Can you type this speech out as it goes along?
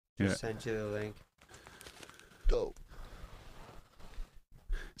Just sent you the link. Dope.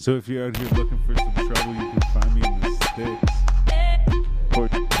 So if you're out here looking for some trouble, you can find me in the sticks.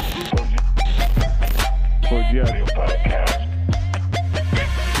 Forgy Audio Podcast.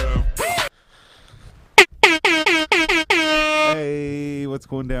 Hey, what's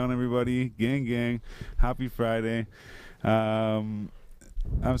going down, everybody? Gang. Happy Friday. I'm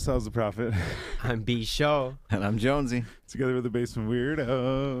Styles the Prophet. I'm B Show. And I'm Jonesy. Together with the Basement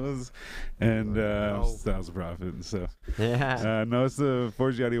Weirdos. And Styles the Prophet. So, Yeah. no, it's the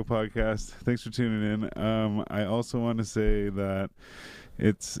 4G Audio Podcast. Thanks for tuning in. I also want to say that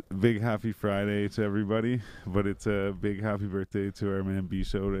it's big happy Friday to everybody, but it's a big happy birthday to our man B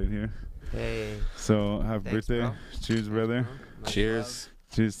Show right here. Hey. So, happy Thanks, birthday. bro. Cheers, brother. Much Cheers.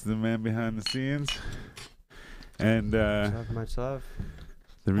 Cheers to the man behind the scenes. And Much love.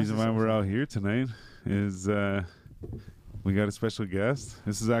 the reason why we're all here tonight is we got a special guest.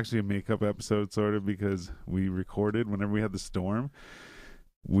 This is actually a makeup episode, sort of, because we recorded whenever we had the storm.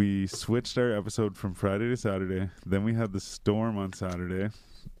 We switched our episode from Friday to Saturday. Then we had the storm on Saturday.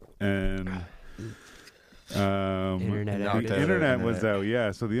 And Internet the outage. internet was out.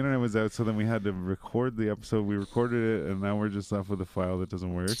 Yeah, so the internet was out. So then we had to record the episode. We recorded it, and now we're just left with a file that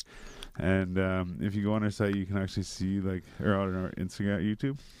doesn't work. And if you go on our site, you can actually see, like, or on our Instagram,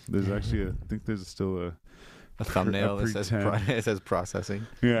 YouTube, there's actually I think there's still a thumbnail that says pretend. it says processing.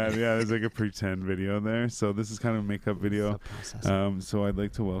 yeah, there's like a pretend video there. So this is kind of a makeup video. So I'd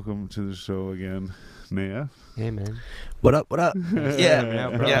like to welcome to the show again, Naya. Hey, man. What up? Yeah, Yeah,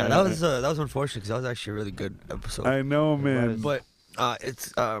 bro. yeah. That was unfortunate because that was actually a really good episode. I know, man. But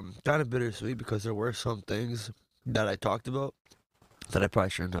it's kind of bittersweet because there were some things that I talked about that I probably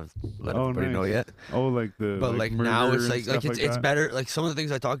shouldn't have let everybody know nice. yet. Oh, like the But like now murder it's and like stuff it's that? better. Like some of the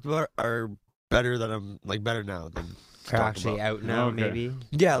things I talked about are better than I'm like better now than Are talked actually about. out now, Okay. maybe.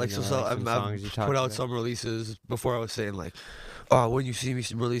 Yeah, like You so, know, so like some I've songs you put talked out about. some releases before. I was saying like, oh, when you see me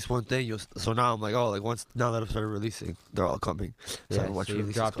release one thing, you'll. So now I'm like, oh, like once now that I've started releasing, they're all coming. So I Yeah, have a bunch so of you've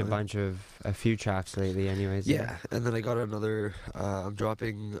releases dropped coming. a few tracks lately, anyways. Yeah, and then I got another. I'm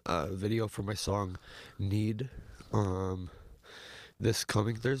dropping a video for my song "Need," this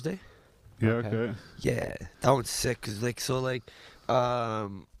coming Thursday. Yeah, Okay. okay. Yeah, that one's sick. Cause like so like,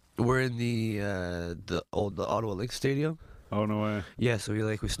 we're in the Ottawa Lake Stadium. Oh, no way. Yeah, so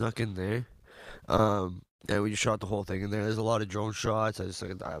we snuck in there, and we just shot the whole thing in there. There's a lot of drone shots. I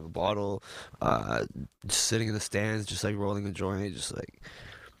have a bottle, just sitting in the stands, just like rolling a joint, just like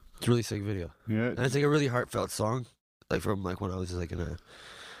it's a really sick video. Yeah. And it's like a really heartfelt song, like from like when I was just like in a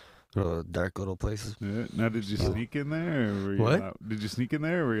dark little places. Yeah. Now, did you sneak in there? Or were you What? allowed- Did you sneak in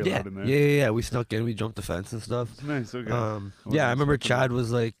there, or were you Yeah, allowed in there? yeah. We snuck in. We jumped the fence and stuff. Nice, okay. Yeah, I nice remember fucking- Chad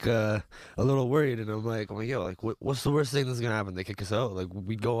was like a little worried, and I'm like, yo, like, what's the worst thing that's gonna happen? They kick us out. Like,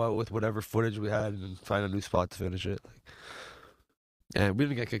 we'd go out with whatever footage we had and find a new spot to finish it. Like, and we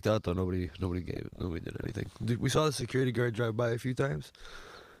didn't get kicked out though. Nobody did anything. We saw the security guard drive by a few times,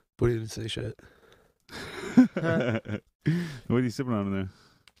 but he didn't say shit. What are you sipping on in there?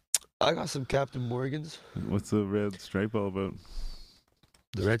 I got some Captain Morgan's, What's the red stripe all about?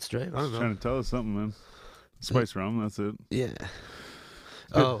 the red stripe. I don't Just know. trying to tell us something, man. Spice rum, that's it. Yeah.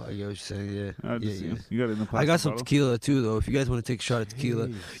 Oh, I get what you're saying. Yeah. I just, yeah. You got it in the plastic I got some bottle? tequila too, though. If you guys want to take a shot of tequila,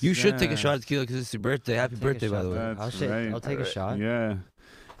 you should take Yeah. a shot of tequila because it's your birthday. Happy Take a birthday, by shot, the way. man. That's I'll right. take a shot. Yeah.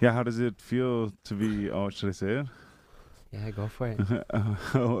 Yeah, how does it feel to be, oh, should I say it? Yeah, go for it.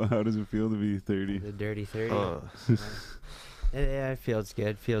 how does it feel to be 30? The dirty 30. Uh, Yeah, it feels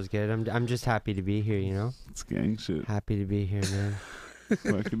good. I'm just happy to be here, you know? It's gang shit. Happy to be here, man.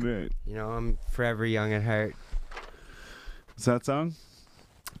 Fucking right. You know, I'm forever young at heart. What's that song?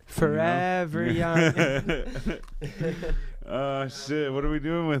 Forever young. Oh, shit. What are we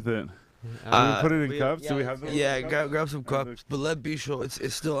doing with it? Do Uh, we put it in cups? Do we have those? yeah, in cups? grab some cups, but let B show.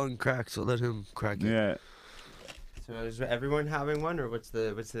 It's still uncracked, so let him crack it. Yeah. So is everyone having one, or what's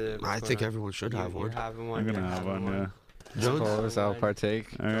what's I going think on? everyone should have You're one. having I'm one. going to you're have having one, yeah. Jones? Suppose I'll partake.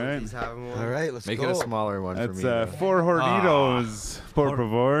 All right. He's having one. All right, let's Make go. it a smaller one for That's me. though. 4 Hornitos, por Hor-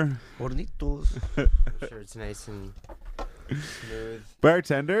 favor. Hornitos. I'm sure it's nice and smooth.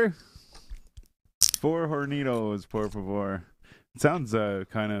 Bartender, 4 Hornitos, por favor. It sounds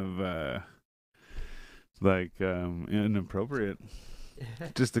kind of like inappropriate.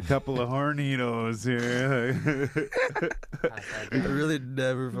 Just a couple of Hornitos here. I really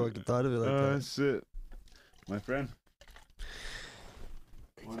never fucking thought of it like Oh, that. shit. My friend.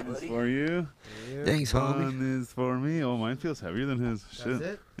 One is buddy. for you. Thanks, homie. One is for me. Oh, mine feels heavier than his. That's Shit.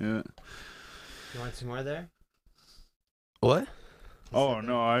 it? Yeah. You want some more there? What? Oh,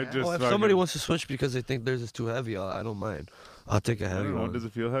 no, I just. Oh, if fucking- somebody wants to switch because they think theirs is too heavy, I don't mind. I'll take a I heavy don't know. one. Does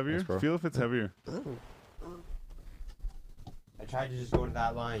it feel heavier? Thanks, bro. Feel if it's heavier. I tried to just go to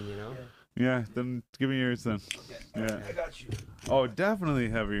that line, you know. Yeah, then give me yours then. Yeah. I got you. Oh, definitely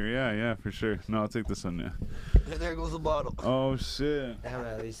heavier. Yeah, for sure. No, I'll take this one. Yeah. And there goes the bottle. Oh shit. I have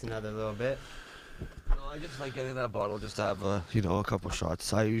at least another little bit. No, I just like getting that bottle just to have a couple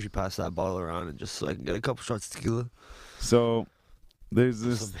shots. I usually pass that bottle around and just so I can get a couple shots of tequila. So there's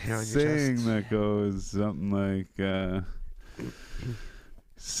this Some hair on your saying chest. that goes something like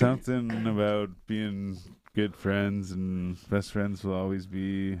something about being good friends and best friends will always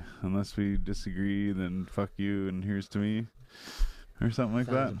be, unless we disagree, then fuck you and here's to me, or something like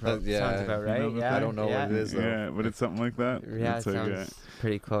that. Yeah, Sounds about you right. know the Yeah, thing? I don't know yeah. what it is though. Yeah, but it's something like that. Yeah, it It's like, sounds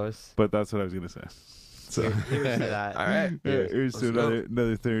pretty close. but that's what I was gonna say. So Here's to that. All right. here's to Let's go.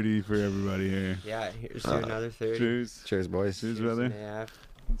 another 30 for everybody here. Yeah, here's to another 30. Cheers. Cheers, boys. Cheers, Cheers, brother. Nav.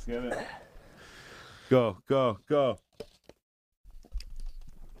 Let's get it. Go.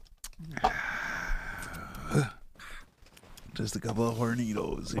 Just a couple of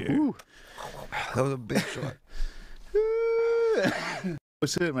hornitos here. That was a big shot. Oh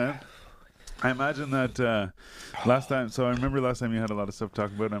shit, man. I imagine that last time, so I remember last time you had a lot of stuff to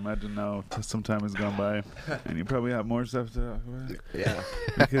talk about. I imagine now some time has gone by and you probably have more stuff to talk about. Yeah.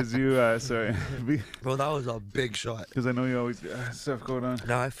 Because you, sorry, Bro, that was a big shot. because I know you always got stuff going on.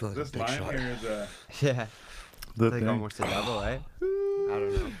 Now I feel like This a big line shot. here is Yeah, the like thing. almost a double, eh? I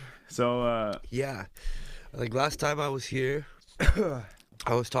don't know. So, Yeah. Like last time I was here,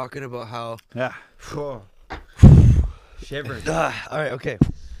 I was talking about how. yeah. Shivering. All right, okay.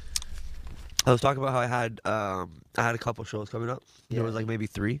 I was talking about how I had a couple shows coming up. There Yeah. was like maybe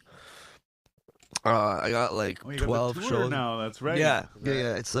 3. I got like Oh, you got the 12 tour shows. now, that's right. Yeah.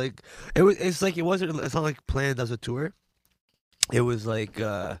 It's like it's not like planned as a tour. It was like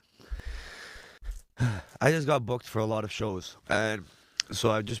I just got booked for a lot of shows, and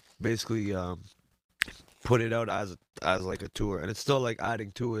so I just basically put it out as like a tour, and it's still like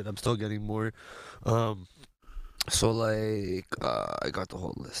adding to it. I'm still getting more. So like I got the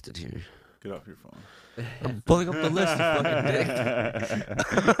whole list in here. Get off your phone. I'm pulling up the list, you fucking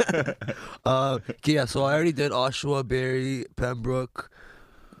dick. Yeah, so I already did Oshawa, Barrie, Pembroke.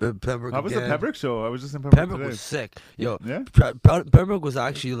 Pembroke How was the again. Pembroke show? I was just in Pembroke, Pembroke today. was sick. Yo, Yeah? Pembroke was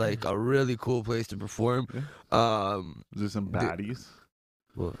actually like a really cool place to perform. Was there some baddies?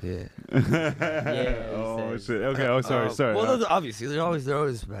 Well, yeah. Oh says- shit. Okay. Oh, sorry. Well, obviously, there are always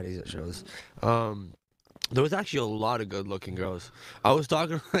baddies at shows. There was actually a lot of good-looking girls. I was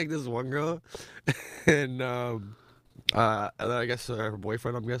talking to, like this one girl, and then I guess her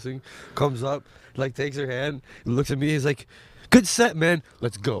boyfriend, I'm guessing, comes up, like takes her hand, looks at me, he's like, "Good set, man.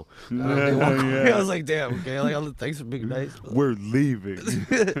 Let's go." They walk away. Yeah. I was like, "Damn, okay." Like, thanks for being nice. We're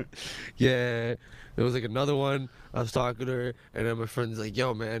leaving. Yeah. There was like another one. I was talking to her, and then my friend's like,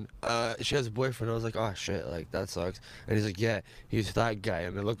 "Yo, man, she has a boyfriend." I was like, "Oh shit, like that sucks." And he's like, "Yeah, he's that guy."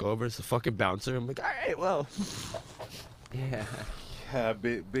 And I look over, it's the fucking bouncer. I'm like, "All right, well." Yeah. Yeah,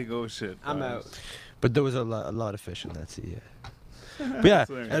 big old shit. I'm out. But there was a lot of fish in that sea. Yeah. But yeah,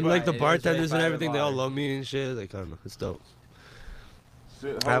 hilarious. and like the Right, it was right bartenders by and the everything, they all bar. love me and shit. Like I don't know, it's dope.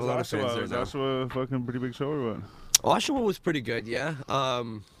 Shit, I have how a lot was of fans Oshawa? there Was now. Oshawa a fucking pretty big show or what? Oshawa was pretty good, yeah.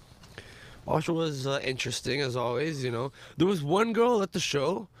 Oshawa was interesting as always. You know, there was one girl at the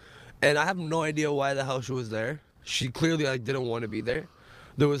show, and I have no idea why the hell she was there. She clearly like didn't want to be there.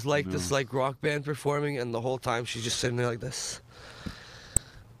 There was like this like rock band performing, and the whole time she's just sitting there like this.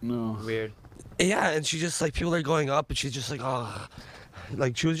 No. Weird. Yeah, and she just like people are going up, and she's just like, oh,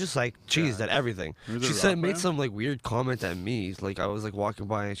 like she was just like cheesed at everything. Was it She a said rock made band? some like weird comment at me. Like I was like walking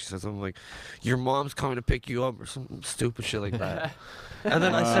by, and she said something like, "Your mom's coming to pick you up," or some stupid shit like that. And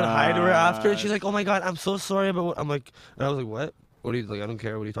then I said hi to her after, and she's like, "Oh my god, I'm so sorry about what." I'm like, and I was like, "What? What are you like? I don't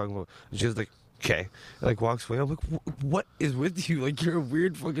care. What are you talking about?" And she was like, "Okay," and like walks away. I'm like, "What is with you? Like you're a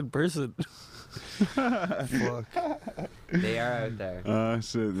weird fucking person." Fuck. They are out there.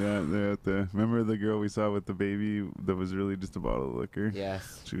 Shit, yeah, they're out there. Remember the girl we saw with the baby that was really just a bottle of liquor?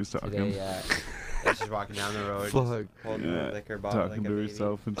 Yes. She was talking. Today, yeah. She's walking down the road, just Fuck. holding Yeah, a liquor bottle talking like a to baby.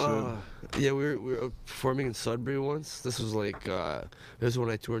 herself and shit. Yeah, we were performing in Sudbury once. This was like this is when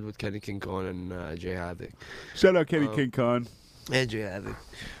I toured with Kenny King Kong and Jay Havoc Shout out Kenny King Khan. and Jay Havoc.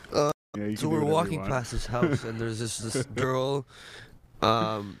 Yeah, you So can do we're whatever you walking want. past his house, and there's this girl,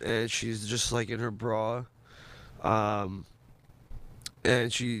 and she's just like in her bra, and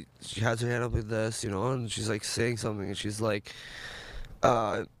she has her hand up like this, you know, and she's like saying something, and she's like,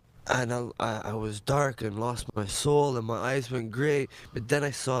 and I was dark and lost my soul, and my eyes went gray, but then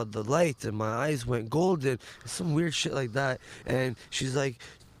I saw the light, and my eyes went golden, some weird shit like that, and she's like,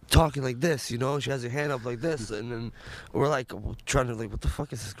 talking like this, you know. She has her hand up like this, and then we're like trying to like, what the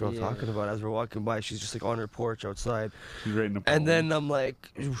fuck is this girl talking about? As we're walking by, she's just like on her porch outside. She's writing a And poem. then I'm like,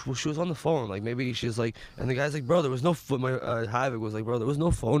 well, she was on the phone. Like maybe she's like, and the guy's like, bro, there was no phone. My Havoc was like, bro, there was no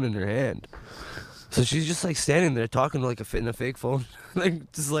phone in her hand. So she's just like standing there talking to like in a fake phone,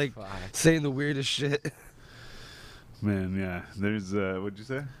 like just like saying the weirdest shit. Man, yeah. There's what'd you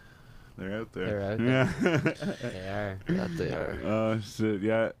say? They're out there. They're out Yeah. They are. That they are. Oh shit!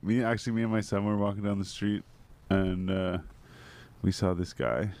 Yeah, me and my son were walking down the street, and we saw this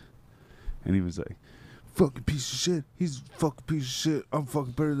guy, and he was like, "Fucking piece of shit. He's a fucking piece of shit. I'm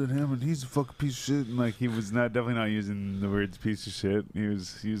fucking better than him, and he's a fucking piece of shit." And like, he was definitely not using the words "piece of shit." He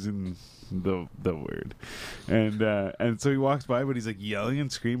was using the word, and so he walks by, but he's like yelling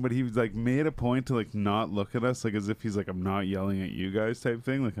and screaming. But he was like made a point to like not look at us, like as if he's like, "I'm not yelling at you guys" type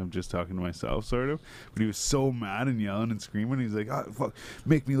thing. Like I'm just talking to myself, sort of. But he was so mad and yelling and screaming. He's like, "Ah, fuck,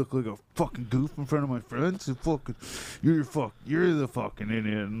 make me look like a fucking goof in front of my friends. And fucking, you're the fucking idiot,"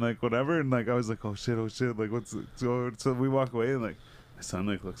 and like whatever. And like I was like, oh shit, like what's so we walk away, and like my son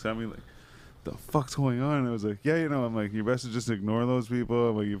like looks at me like, the fuck's going on? And I was like, yeah, you know, I'm like, your best is just ignore those people.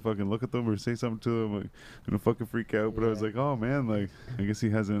 I'm like, you fucking look at them or say something to them. Like, I'm gonna fucking freak out. But I was like, oh man, like, I guess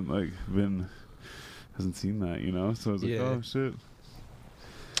he hasn't seen that, you know? So I was like, oh shit.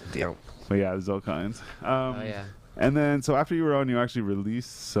 Damn. But yeah, there's all kinds. Oh yeah. And then, so after you were on, you actually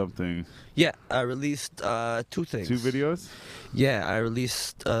released something. Yeah, I released 2 things. 2 videos? Yeah, I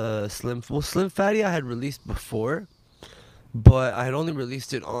released Slim Fatty I had released before, but I had only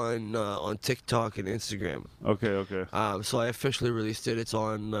released it on TikTok and Instagram. Okay. So I officially released it. It's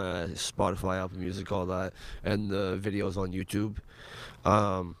on Spotify, Apple Music, all that, and the video's on YouTube.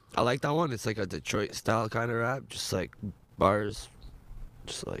 I like that one. It's like a Detroit style kind of rap, just like bars,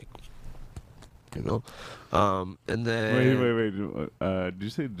 just like, you know. And then Wait. Did you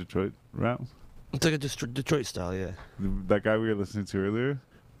say Detroit rap? it's like a Detroit style, yeah. That guy we were listening to earlier?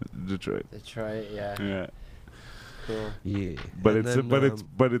 Detroit. Detroit. Yeah. Yeah. Cool. Yeah. But And it's then,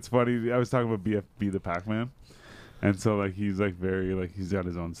 but it's funny. I was talking about BFB the Pac-Man, and so like he's like very like he's got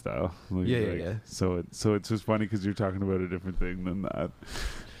his own style. Like, Yeah. So it's just funny because you're talking about a different thing than that.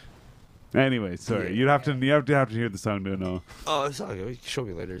 Anyway, sorry. Yeah. You have to hear the song to know. Oh, it's okay. You can show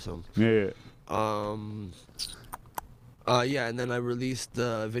me later or something. Yeah. Yeah, and then I released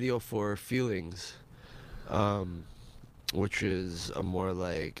the video for Feelings, which is a more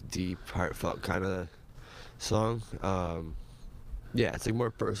like deep, heartfelt kind of song. Yeah, it's like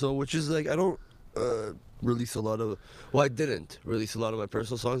more personal, which is like I don't release a lot of. Well, I didn't release a lot of my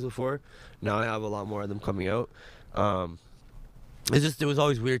personal songs before. Now I have a lot more of them coming out. It was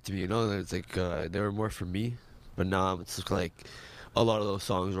always weird to me, you know. It's like they were more for me, but now it's just like a lot of those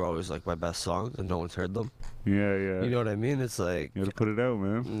songs are always like my best songs, and no one's heard them. Yeah. You know what I mean? It's like You gotta put it out,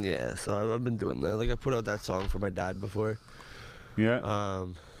 man. yeah. So I've been doing that. Like I put out that song for my dad before. Yeah.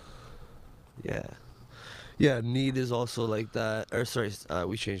 Yeah, Need is also like that. Or sorry,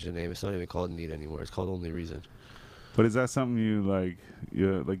 we changed the name. It's not even called Need anymore. It's called Only Reason. But is that something you like?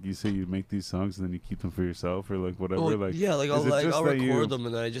 Like you say, you make these songs and then you keep them for yourself, or like whatever. Well, like yeah, like is it just I'll that record you- them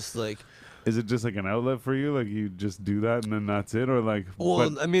and then I just like. Is it just like an outlet for you? Like you just do that and then that's it, or like? Well,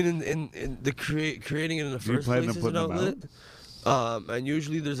 but I mean, in the creating it in the Do you first plan place to is put an them outlet. And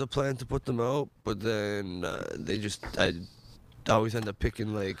usually there's a plan to put them out, but then I always end up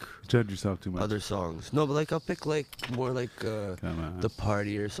picking like judge yourself too much. other songs. No, but like I'll pick like more like Come on. the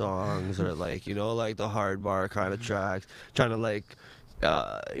partier songs or like, you know, like the hard bar kind of tracks, trying to like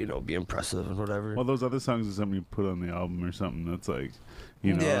you know, be impressive and whatever. Well, those other songs are something you put on the album or something that's like,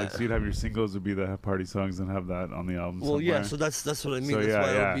 you know, Yeah. like so you'd have your singles would be the party songs and have that on the album. Well, yeah, somewhere. so that's what I mean. So, That's yeah,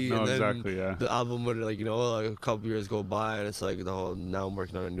 why yeah. it'll be, No, and then exactly, yeah. the album would like, you know, like a couple years go by and it's like now I'm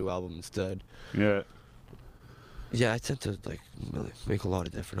working on a new album instead. Yeah. Yeah, I tend to like really make a lot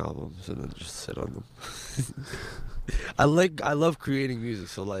of different albums and then just sit on them. I love creating music,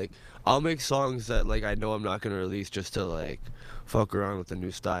 so like I'll make songs that like I know I'm not gonna release just to like fuck around with a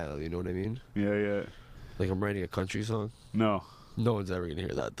new style. You know what I mean? Yeah. Like I'm writing a country song. No. No one's ever gonna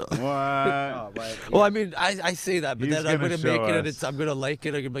hear that though. What? Oh, but, Well, I mean, I say that, but He's then I'm gonna gonna make show it and us. I'm gonna like it.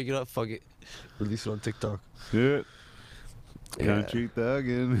 I'm gonna be like, you know what, fuck it, release it on TikTok. Shit. Yeah. Country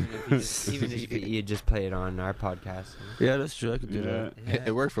thuggin'. even if you just play it on our podcast. Yeah, that's true. I could do Yeah. that.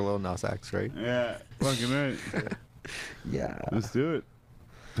 It worked for Lil Nas X, right? Yeah. Fucking right. Yeah. Let's do it.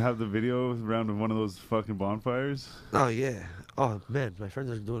 Have the video around one of those fucking bonfires. Oh yeah. Oh man, my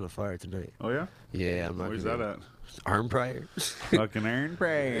friends are doing a fire tonight. Oh yeah. Yeah, I'm not. Where's gonna- that at? Arm Prior. Fucking Iron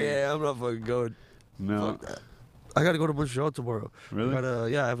Prey. Yeah, I'm not fucking going. No. Fuck that. I gotta go to Montreal tomorrow.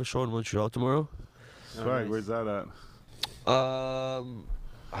 Really? Yeah, I have a show in Montreal tomorrow. Swag. Where's that at?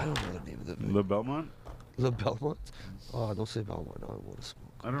 I don't know the name of the venue. Le Belmont? Le Belmont? Oh, don't say Belmont. No, I want to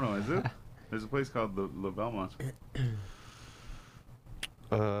smoke. I don't know. Is it? There's a place called Le Belmont.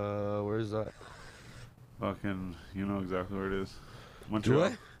 Where is that? Fucking, you know exactly where it is. Do Montreal.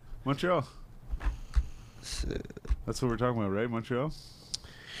 I? Montreal. That's what we're talking about, right? Montreal.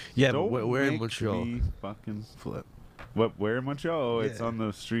 Yeah, Don't but where in make Montreal? me fucking flip. What? Where in Montreal? Oh, it's Yeah. on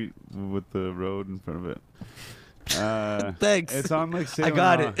the street with the road in front of it. Thanks. It's on like Saint I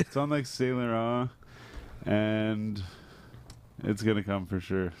got Laurent. it. It's on like Saint Laurent, and it's gonna come for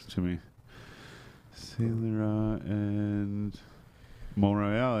sure to me. Saint Laurent and Mont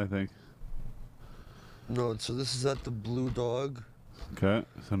Royal, I think. No, so this is at the Blue Dog. Okay.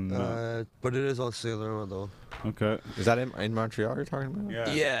 So no. But it is on Saint Laurent though. Okay. Is that in Montreal you're talking about? Yeah.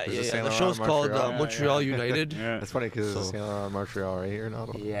 Yeah, Is it yeah. Saint The Laurent show's called Montreal? Yeah, Montreal yeah. United. Yeah. That's funny because So- it's Saint Laurent Montreal right here in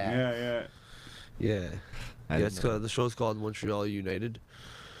Ottawa. Yeah. Yeah. Yeah. Yeah. I Yeah, didn't know. the show's called Montreal United.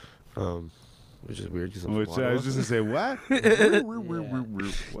 Which is weird because I'm Which from I was Ottawa. just gonna say what?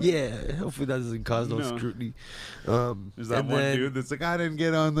 What? Yeah, hopefully that doesn't cause no No. scrutiny. There's that and one then- dude that's like, I didn't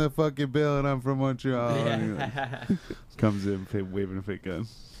get on the fucking bill and I'm from Montreal. And he, like, Yeah. comes in waving a fake gun.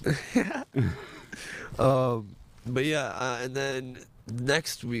 But yeah, and then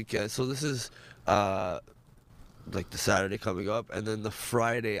next weekend. So this is like the Saturday coming up, and then the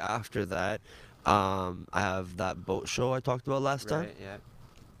Friday after that, I have that boat show I talked about last time. Right,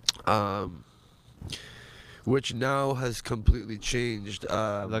 yeah. Which now has completely changed.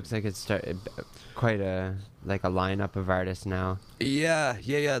 It looks like it's quite a lineup of artists now. Yeah.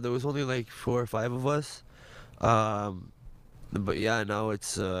 There was only like 4 or 5 of us. But yeah, now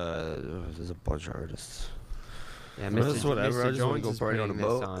it's there's a bunch of artists. Yeah, Well, that's whatever, I Mr. just wanna Jones go is party on putting a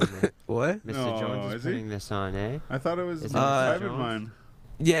this boat. on. What? Mr. No, Jones is is he? putting this on, eh? I thought it was Is it Diamond Jones? Mine.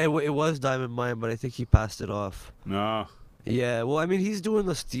 Yeah, it was Diamond Mine, but I think he passed it off. No. Yeah, well, I mean, he's doing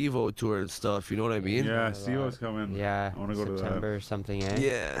the Steve-O tour and stuff. You know what I mean? Yeah, Steve-O's coming. Yeah, I wanna go to that. September or something, eh?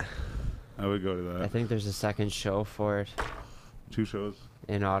 Yeah. I would go to I that. think there's a second show for it 2 shows.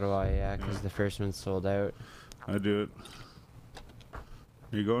 in Ottawa, yeah, because Yeah. the first one sold out. I'd do it.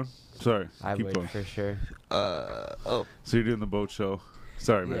 Are you going? Sorry. I keep would going. for sure. Oh. So you're doing the boat show.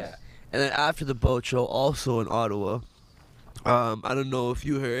 Sorry, man. Yeah. And then after the boat show, also in Ottawa, I don't know if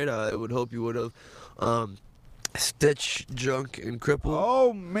you heard. I would hope you would have. Stitch, Junk, and Cripple.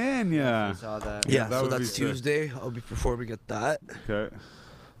 Oh, man, yeah. I saw that. yeah, that so would be that's sick. Tuesday. I'll be performing at that. Okay.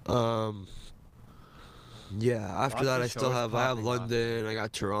 Yeah. After Lots that, of I still shows have popping up. London. I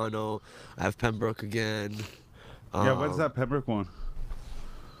got Toronto. I have Pembroke again. Yeah, when's that Pembroke one?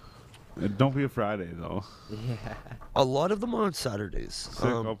 Don't be a Friday, though. Yeah. A lot of them are on Saturdays. Sick,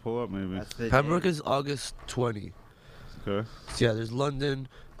 I'll pull up maybe. That's the Pembroke day. is August 20. Okay. So yeah, there's London,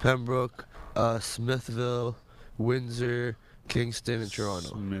 Pembroke, Smithville, Windsor, Kingston, and Toronto.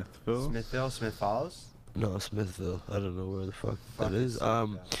 Smithville. Smithville, Smith Falls. No, Smithville. I don't know where the fuck Fuck that is.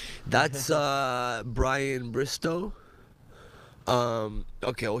 Smithville. That's Brian Bristow.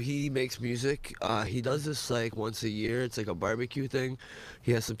 Okay, well, he makes music. He does this like once a year. It's like a barbecue thing.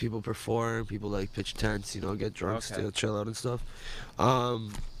 He has some people perform. People like pitch tents, you know, get drunk, Okay. still chill out and stuff.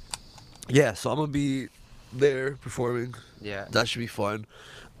 Yeah, so I'm gonna be there performing. Yeah. That should be fun.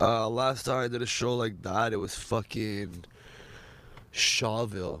 Last time I did a show like that, it was fucking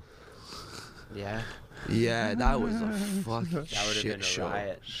Shawville. Yeah. Yeah, that was a fucking That would have shit been a show.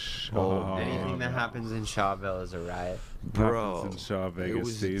 riot. Oh, Anything that happens in Shawville is a riot. Bro, happens in Shaw it Vegas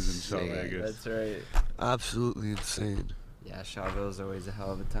was stays in Shaw insane. Vegas. That's right. absolutely insane. Yeah, Shawville's always a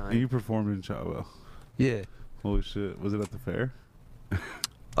hell of a And time. you performed in Shawville. Yeah. Holy shit. Was it at the fair?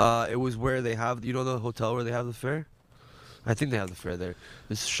 It was where they have, you know, the hotel where they have the fair. I think they have the fair there.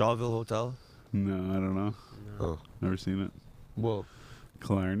 This Shawville Hotel. No, I don't know. No. Oh, Never seen it. whoa.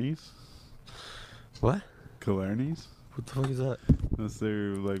 Killarney's? What? Killarney's? What the fuck is that? That's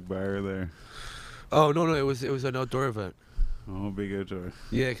their like bar there. Oh no, it was an outdoor event. Oh, big outdoor.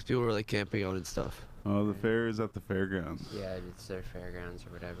 Yeah, 'cause people were like camping out and stuff. Oh, the fair is at the fairgrounds. Yeah, it's their fairgrounds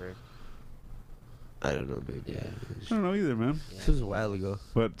or whatever. I don't know, maybe. Yeah. I don't know either, man. This was a while ago.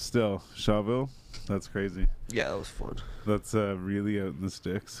 But still, Shawville, that's crazy. Yeah, that was fun. That's really out in the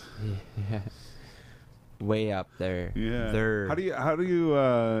sticks. Yeah. Way up there. Yeah. They're How do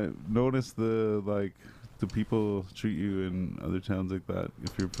you notice the people treat you in other towns like that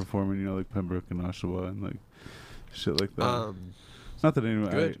if you're performing, you know, like Pembroke and Oshawa and like shit like that? Not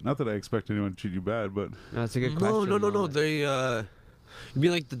that I expect anyone to treat you bad, but No, it's a good No, question. no. though. They you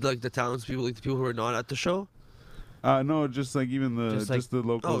mean like the townspeople, like the people who are not at the show? no, just like even Just the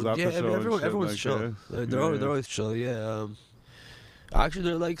locals at yeah, the show. and shit, everyone's like, chill. They're yeah. they're always chill. Yeah. Actually,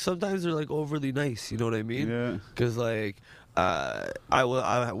 they're like sometimes they're like overly nice. You know what I mean? Yeah. Cause like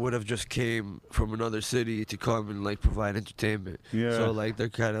I would have just came from another city to come and like provide entertainment. Yeah. So like they're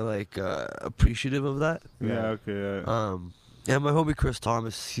kind of like appreciative of that. Yeah. Okay. Yeah. Yeah, my homie Chris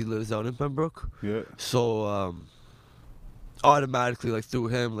Thomas, he lives out in Pembroke. Yeah. So automatically like through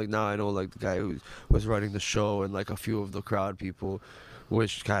him, like now I know like the guy who was running the show and like a few of the crowd people,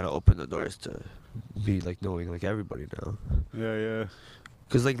 which kind of opened the doors to me like knowing like everybody now. Yeah. Yeah.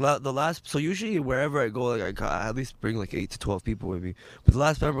 Cause like the last, so usually wherever I go, like I at least bring like 8 to 12 people with me. But the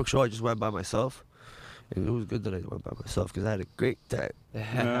last Pembroke show, I just went by myself, and it was good that I went by myself because I had a great time.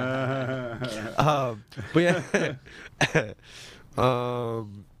 But yeah,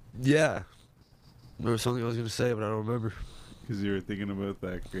 yeah. There was something I was gonna say, but I don't remember. Because you were thinking about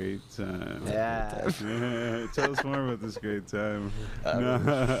that great time. Yeah. Tell us more about this great time.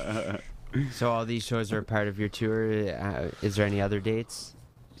 So all these shows are part of your tour. Is there any other dates?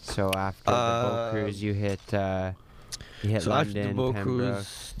 So after the boat cruise, you hit So after London, the boat Pembroke.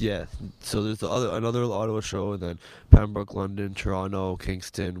 cruise, yeah. So there's another Ottawa show, and then Pembroke, London, Toronto,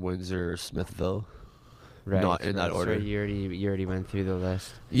 Kingston, Windsor, Smithville. Right, Not in that order. So you already went through the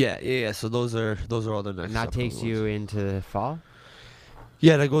list. Yeah. So those are all the next. And that upcoming takes you ones. into the fall.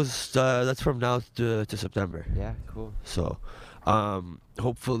 Yeah, that goes. That's from now to September. Yeah, cool. So,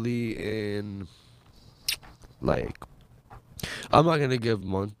 hopefully in like, I'm not gonna give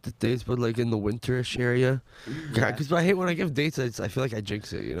month dates, but like in the winterish area, because I hate when I give dates. I feel like I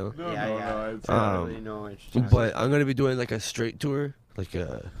jinx it, you know. No, Yeah, no, yeah. no. It's I not don't Um, really know what you're talking But I'm gonna be doing like a straight tour, like you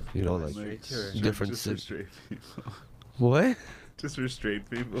know, like Straight tour. different just for cit- straight people. what? Just for straight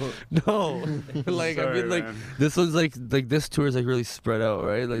people. No, like I Sorry, mean, like man. this one's like this tour is like really spread out,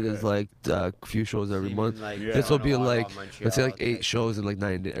 right? Like there's like a few shows every month. Yeah. This will be Ottawa, like, let's say like Montreal 8 type. shows in like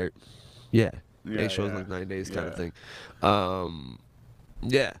 9 days. Yeah, Yeah, 8 shows in yeah. like 9 days kind of Yeah. thing.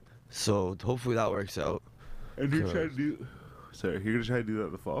 Yeah. So hopefully that works out. And you're Cause- trying to do. Sorry, you're gonna try to do that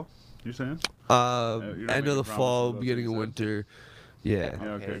in the fall. You're saying? End you're of not the making fall, promises, beginning of that's what winter. Yeah. Yeah,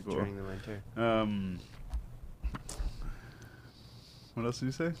 okay, cool. During the winter. What else did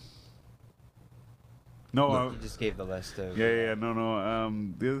you say? No, You just gave the list of. yeah, no.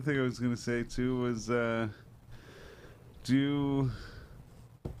 The other thing I was gonna say too was, do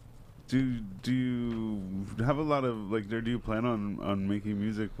you have a lot of like, do you plan on making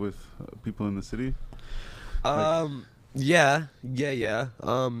music with people in the city? Yeah.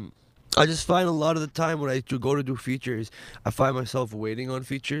 I just find a lot of the time when I go to do features, I find myself waiting on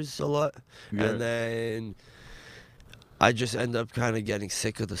features a lot, Yeah. and then I just end up kind of getting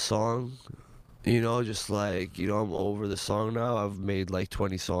sick of the song. You know, just like, you know, I'm over the song now. I've made like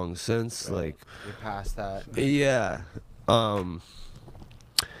 20 songs since. Right. Like, You're past that. yeah.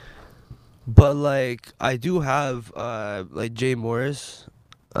 But like I do have like Jay Morris.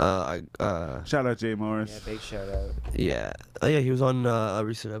 Shout out Jay Morris. Yeah, big shout out. Yeah. Oh yeah, he was on a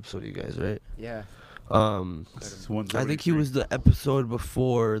recent episode of you guys, right? Yeah. It's I think he 173. was the episode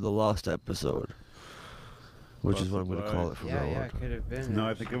before the lost episode. Which is what I'm gonna Possibly. call it from Yeah, now yeah, on. could have been. No,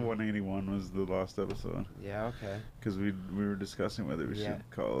 I think 181 was the last episode Yeah, okay. because we were discussing whether we Yeah. should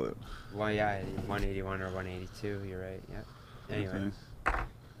call it. Well, yeah, 181 or 182. You're right. Yeah. Anyway.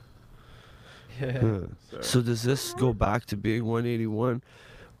 Okay. So does this go back to being 181?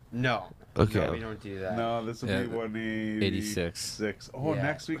 No. Okay. No, we don't do that. No, this will Yeah, be 186. 86. Oh, Yeah.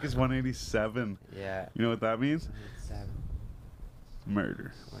 next week is 187. Yeah. You know what that means? 187.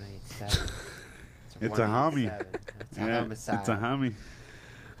 Murder. 187. It's a homie. 187. It's a Yeah, homicide. it's a homie.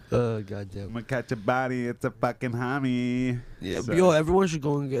 I'm Goddamn. gonna catch a body. It's a fucking homie. Yeah, So- but yo, everyone should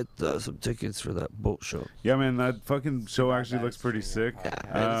go and get some tickets for that boat show. Yeah, man, that fucking show Not actually that looks pretty sick. extreme.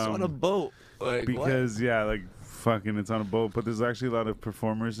 Yeah, man, it's on a Um, boat. Like, Because yeah, like fucking, it's on a boat. But there's actually a lot of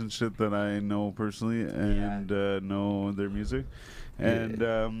performers and shit that I know personally and know their music.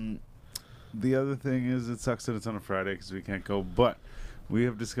 And the other thing is, it sucks that it's on a Friday because we can't go. But we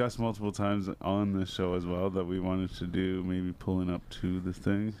have discussed multiple times on this show as well that we wanted to do maybe pulling up to this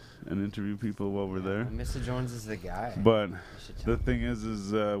thing and interview people while we're there. Mr. Jones is the guy. But You should tell the him. thing is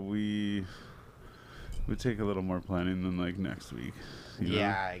we would take a little more planning than like next week. You know?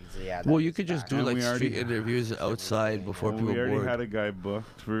 Yeah. Well, that you is could just bad. do And like we already- street interviews outside before Well, people we already board. had a guy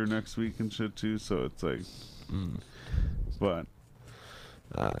booked for next week and shit too, so it's like, but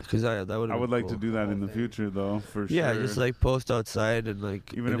Because that would. I would like to do that in the future though, for Yeah, sure. just like post outside and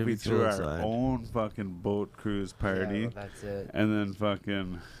like even if we interview threw people our outside. own fucking boat cruise Yeah, party well, that's it. and then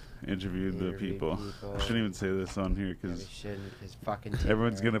fucking interview the Interview people. I shouldn't even say this on here Yeah, we because shouldn't, 'cause fucking Taylor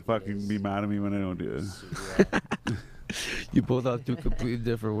everyone's gonna fucking is- be mad at me when I don't do it. Yeah. You both have two completely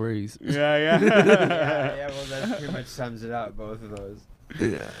different ways. Yeah, yeah, yeah. yeah, well, that pretty much sums it up, both of those.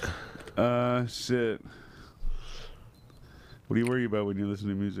 Yeah. Shit. What do you worry about when you listen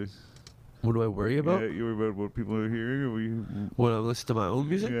to music? What do I worry about? Yeah, you worry about what people are hearing, or When I listen to my own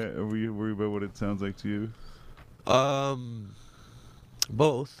music? yeah, or you worry about what it sounds like to you?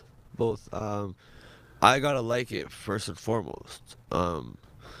 Both. I gotta like it first and foremost.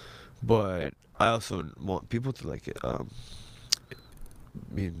 But I also want people to like it. I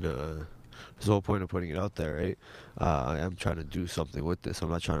mean, there's the whole point of putting it out there, right? I am trying to do something with this. I'm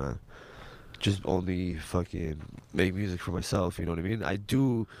not trying to just only fucking make music for myself. You know what I mean? I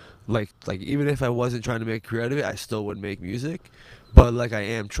do like even if I wasn't trying to make a career out of it, I still would make music. But like I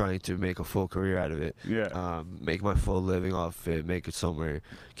am trying to make a full career out of it. Yeah. Make my full living off it. Make it somewhere.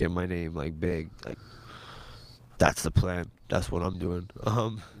 Get my name like big. Like that's the plan. That's what I'm doing.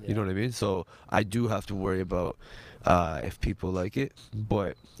 You know what I mean? So I do have to worry about if people like it.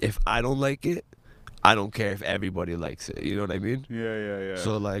 But if I don't like it, I don't care if everybody likes it. You know what I mean? Yeah.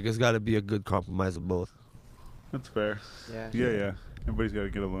 So like, it's got to be a good compromise of both. That's fair. Yeah. Yeah. Everybody's got to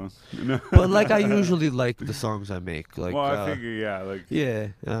get along. But like, I usually like the songs I make. Like, well, I figure, yeah, like. yeah.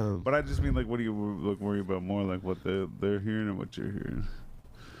 But I just mean, like, what do you worry about more? Like, what they're hearing and what you're hearing.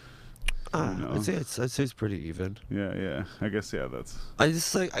 I'd say it's pretty even. Yeah. I guess, yeah, that's. I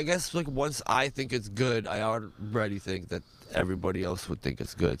guess once I think it's good, I already think that everybody else would think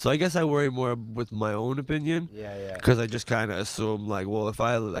it's good. So I guess I worry more with my own opinion. Yeah. Because I just kind of assume like, well, if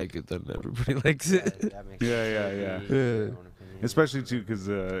I like it, then everybody likes it. That makes Yeah. sense. Your own opinion. Especially, too, because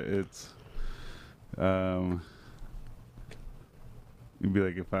it's. You'd be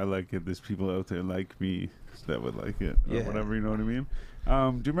like, if I like it, there's people out there like me that would like it. Or Yeah. whatever, you know what I mean?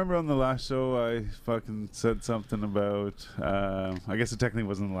 Do you remember on the last show I fucking said something about I guess it technically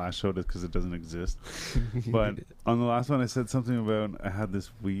wasn't the last show because it doesn't exist. But on the last one I said something about I had this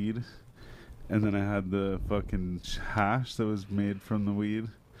weed and then I had the fucking hash that was made from the weed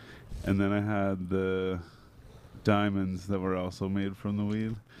and then I had the diamonds that were also made from the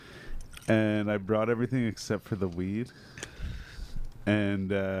weed. And I brought everything except for the weed.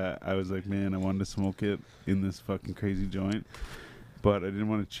 And I was like, man, I wanted to smoke it in this fucking crazy joint. But I didn't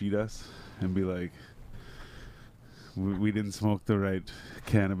want to cheat us and be like, we didn't smoke the right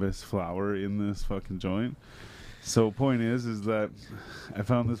cannabis flower in this fucking joint. So point is that I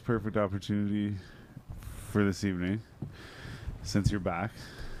found this perfect opportunity for this evening, since you're back,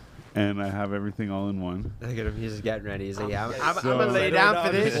 and I have everything all in one. Look at him, he's just getting ready. He's like, yeah, I'm So- gonna lay down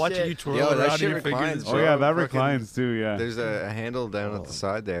for this Watching shit. you twirl Yo, that around shit your fingers. reclines, Oh bro. yeah, that Fucking- reclines too, yeah. There's a handle down at the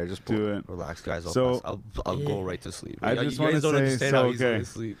side there. Just pull Do it. Relax, guys. So- I'll go right to sleep. I You just guys wanna don't say, understand so, how easily okay. I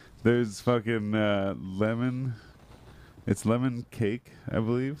sleep. There's fucking lemon. It's lemon cake, I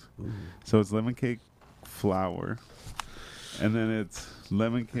believe. So it's lemon cake flour, and then it's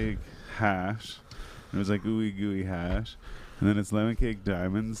lemon cake hash. It was like ooey gooey hash, and then it's lemon cake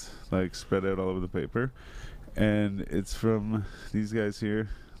diamonds, like spread out all over the paper, and it's from these guys here,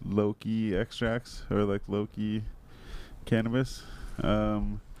 Loki extracts or like Loki cannabis,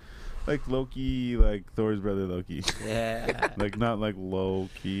 like Loki, like Thor's brother Loki. Yeah. Like not like low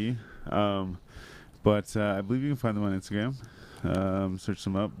key, but I believe you can find them on Instagram. Search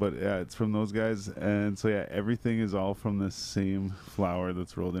them up, but yeah, it's from those guys, and so yeah, everything is all from the same flour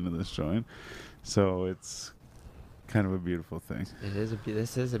that's rolled into this joint. So it's kind of a beautiful thing.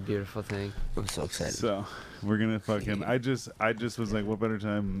 This is a beautiful thing. I'm so excited. So we're gonna fucking. I just was like, what better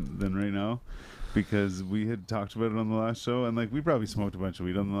time than right now? Because we had talked about it on the last show, and like we probably smoked a bunch of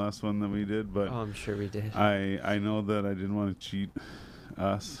weed on the last one that we did, but Oh, I'm sure we did. I know that I didn't want to cheat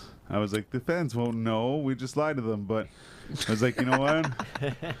us. I was like, the fans won't know. We just lie to them. But I was like, you know what?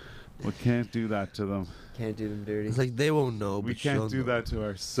 We can't do that to them. Can't do them dirty. It's like they won't know. We but you'll can't do know. that to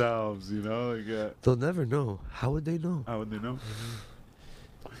ourselves, you know? Like, They'll never know. How would they know? how would they know?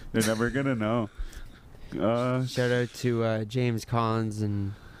 They're never gonna know. Shout out to James Collins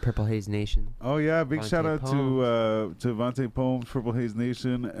and Purple Haze Nation. Oh yeah, big Vontae shout out to Vontae Poems, Purple Haze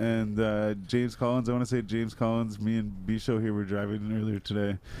Nation, and James Collins. I want to say James Collins. Me and B Show here were driving earlier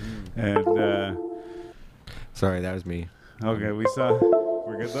today, and Sorry, that was me. okay, we saw.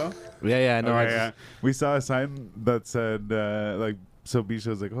 We're good though. Yeah. No, Okay, yeah. We saw a sign that said like. So B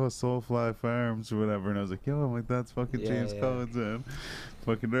Show's like, oh, Soulfly Farms or whatever, and I was like, yo, I'm like, that's fucking Yeah, James yeah. Collins, man.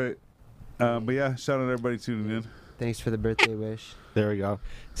 Fucking right. But yeah, shout out everybody tuning in. Thanks for the birthday wish. There we go.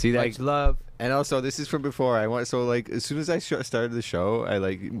 See that? Much love. And also, this is from before. I want so like as soon as I started the show,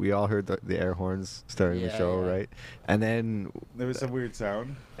 we all heard the air horns starting the Yeah, show, yeah. right? And then There was some weird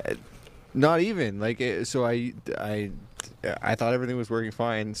sound. not even like so I thought everything was working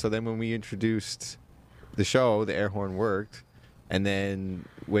fine. So then when we introduced the show, the air horn worked, and then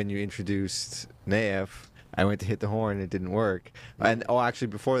when you introduced Naif, I went to hit the horn, it didn't work. And actually,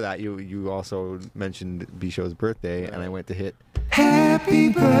 before that, you also mentioned B Show's birthday, and I went to hit Happy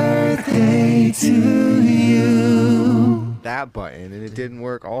Birthday to you, that button, and it didn't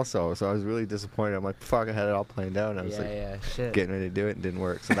work also. So I was really disappointed. I'm like, fuck, I had it all planned out, and I was shit. getting ready to do it, and it didn't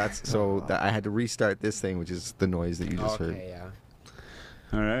work. So that's that I had to restart this thing, which is the noise that you just heard. Okay, yeah.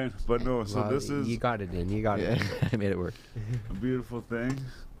 All right, but no. So Well, this is you got it in. You got it. Yeah, In. I made it work. a beautiful thing.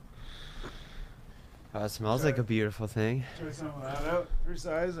 Oh, it smells like a beautiful thing. Try some of that out for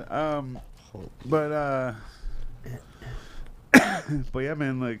size. But but yeah,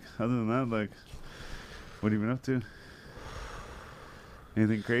 man. Like other than that, like, what have you been up to?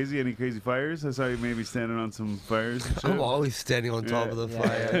 Anything crazy? Any crazy fires? I saw you maybe standing on some fires and shit. I'm always standing on top Yeah. of the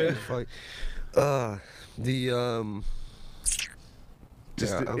Yeah. fire.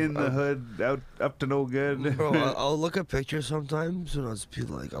 Just yeah, in the hood, up to no good. Bro, I'll look at pictures sometimes and I'll just be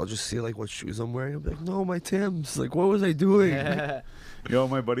like, I'll just see like what shoes I'm wearing. I'll be like, no, my Timbs. Like, what was I doing? Yo,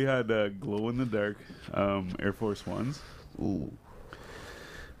 my buddy had glow in the dark Air Force Ones, Ooh.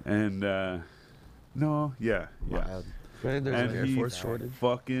 and yeah. Wild. Right, there's an And Air he Force shortage.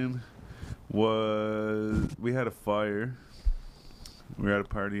 fucking was. We had a fire. We were at a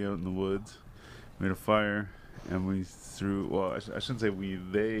party out in the woods. We had a fire, and we threw. Well, I shouldn't say we.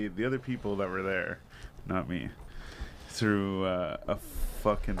 The other people that were there, not me, threw a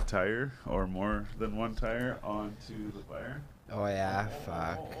fucking tire or more than one tire onto the fire. Oh yeah,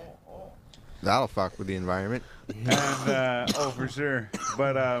 fuck. That'll fuck with the environment. And for sure.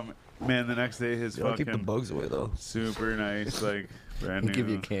 But man, the next day his I'll keep the fucking bugs away though. super nice, like brand new. It'll give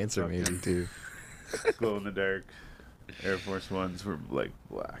you cancer, fucking maybe too. glow in the dark Air Force Ones were like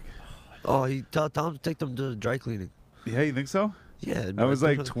black. Oh, he tell him to take them to dry cleaning. Yeah, you think so? Yeah, That was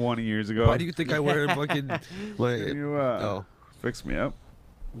like 20 years ago. Why do you think I wear fucking Can my? you Oh, fix me up?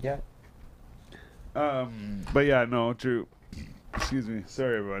 Yeah. But yeah, no, true. Excuse me.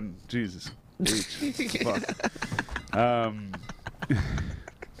 Sorry, everyone. Jesus. H. Fuck.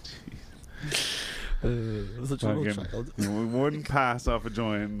 I'm such a little Fucking, child. we wouldn't pass off a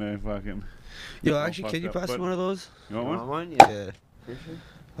joint. Fucking. Yo, all actually, can fucked you up, pass me but- one of those? You want one? one? Yeah.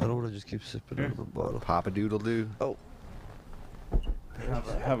 I don't want to just keep sipping Here. out of the bottle. Papa Doodle Doo.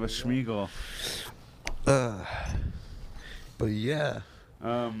 Have a schmiegel. But yeah,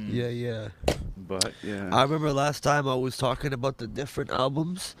 yeah. But yeah. I remember last time I was talking about the different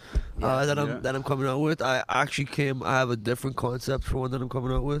albums that Yeah. I'm coming out with. I have a different concept for one that I'm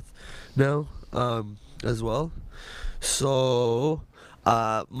coming out with now, as well. So,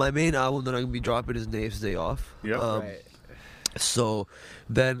 my main album that I'm gonna be dropping is Knave's Day Off. Yep. Right. So,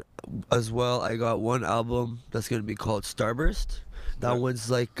 then as well, I got one album that's gonna be called Starburst. That Yeah. one's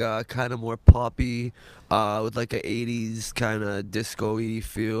like kind of more poppy, with like a '80s kind of disco-y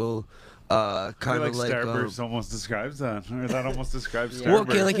feel. I Kind feel of like like Starburst almost describes that, or that almost describes Yeah. Starburst. well,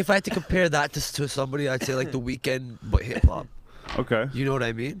 okay, like if I had to compare that to somebody, I'd say like The Weeknd, but hip hop. Okay. You know what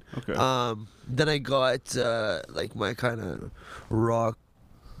I mean? Okay. Then I got like my kind of rock,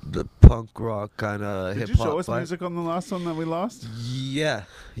 the punk rock kind of hip Did hop. you show us music on the last one that we lost? Yeah,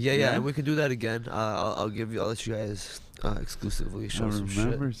 Yeah? and we can do that again. I'll let you guys exclusively show I some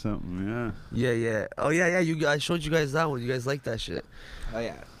remember something. Yeah. Yeah. Oh yeah. I showed you guys that one. You guys like that shit. Oh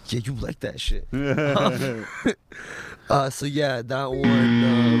yeah. Yeah, you like that shit. Yeah. So yeah, that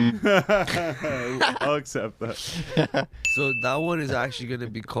one. I'll accept that. So that one is actually gonna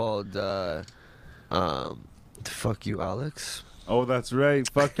be called "Fuck You, Alex." Oh, that's right.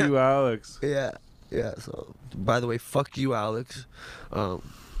 Fuck you, Alex. Yeah. So by the way, fuck you, Alex.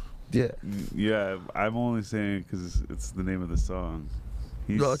 Yeah. Yeah, I'm only saying it because it's the name of the song.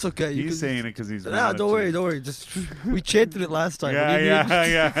 He's, No, it's okay. You He's can saying it just- because he's. Nah, mad at don't you. worry. Just we chanted it last time. What do you mean?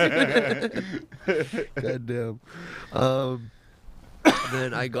 Yeah. God damn.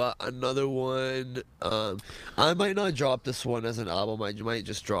 Then I got another one. I might not drop this one as an album. I might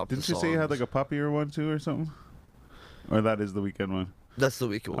just drop. Didn't the you say you had songs. like a puppy or one too or something? Or that is the weekend one? That's the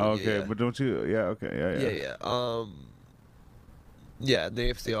Weeknd one. Oh, okay, Yeah. but don't you? Yeah, okay, yeah. Yeah, the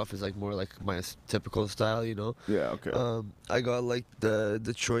AFC off is like more like my typical style, you know. Yeah, okay. I got like the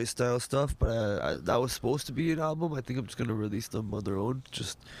Detroit style stuff, but that was supposed to be an album. I think I'm just gonna release them on their own.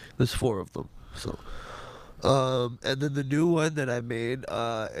 Just there's 4 of them, so. And then the new one that I made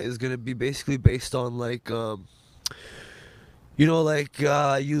is gonna be basically based on like you know, like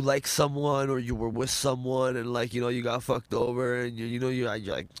you like someone or you were with someone and like you know you got fucked over and you're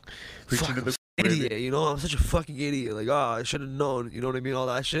like Preaching fuck, to I'm the such an idiot, you know, I'm such a fucking idiot. Like, I should have known, you know what I mean, all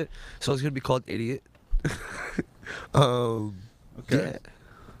that shit. So it's gonna be called Idiot. Okay. Yeah.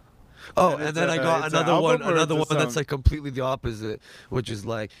 Oh, And and it's then I got it's an another one, album or it's a that's song? like completely the opposite, which is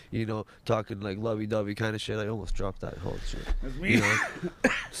like, you know, talking like lovey-dovey kind of shit. I almost dropped that whole shit. That's me. You know?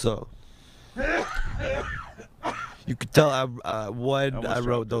 So you could tell when Almost I wrote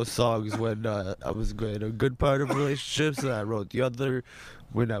dropped it. those songs when I was in a good part of relationships, and I wrote the other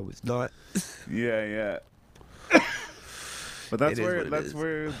when I was not. Yeah. But It is what it is.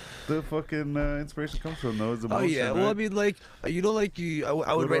 where the fucking inspiration comes from. Those Oh emotions. yeah, well I mean like you know like I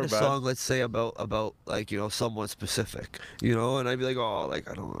would Good write or a bad? song, let's say about like, you know, someone specific, you know, and I'd be like, oh, like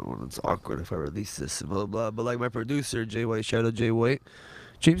I don't know, it's awkward if I release this and blah blah blah. But like my producer Jay White, shout out Jay White,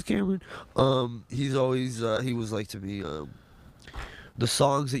 James Cameron, he's always he was like to me, the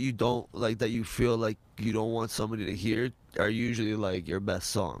songs that you don't like, that you feel like you don't want somebody to hear, are usually like your best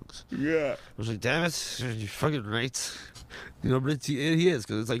songs. Yeah. I was like, damn it, you're fucking right. You know, but he is,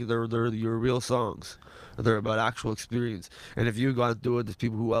 because it's like they're your real songs. They're about actual experience. And if you've gone through it, there's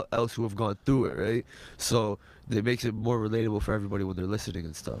people else who have gone through it, right? So it makes it more relatable for everybody when they're listening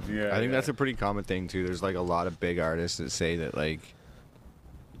and stuff. Yeah. I think yeah. that's a pretty common thing too. There's like a lot of big artists that say that like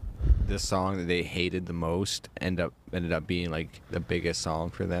the song that they hated the most ended up being like the biggest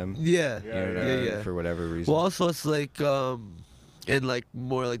song for them. Yeah, Yeah, You know what I yeah, mean? yeah. For whatever reason. Well, also it's like in like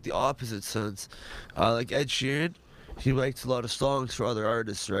more like the opposite sense, like Ed Sheeran, he writes a lot of songs for other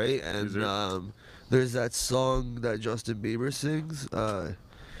artists, right? Is And there? there's that song that Justin Bieber sings,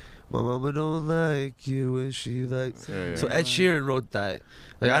 my mama don't like you and she likes. Yeah. So Ed Sheeran wrote that.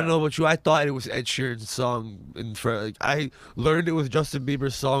 Like I don't know about you, I thought it was Ed Sheeran's song. Like I learned it was Justin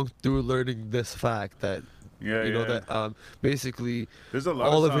Bieber's song through learning this fact that Yeah, you know yeah. that basically There's a lot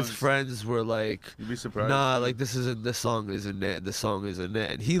all of of his songs. friends were like, You'd be surprised. nah, like this song isn't it, this song isn't it.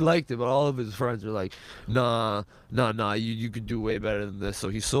 And he liked it, but all of his friends were like, nah, you could do way better than this. So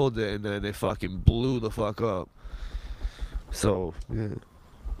he sold it, and then it fucking blew the fuck up. So yeah,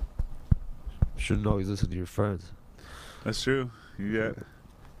 shouldn't always listen to your friends. That's true. Yeah.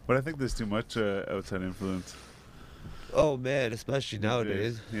 But I think there's too much outside influence. Oh man, especially these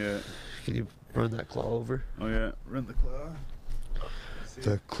nowadays. days. Yeah. Can you burn that claw over? Oh yeah. Run the claw.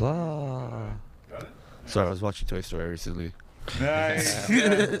 The claw. Got it? Sorry, I was watching Toy Story recently. Nice.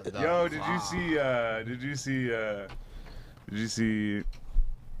 Yo, did you see? Did you see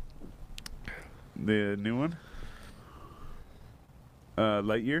the new one?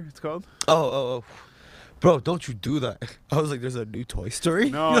 Lightyear. It's called. Oh. Bro, don't you do that. I was like, there's a new Toy Story?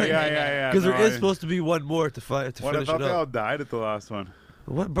 No. Yeah. Because no, there is I- supposed to be one more to What? I finish thought it they all up. died at the last one.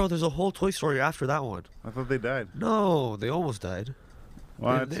 What, bro? There's a whole Toy Story after that one. I thought they died. No, they almost died.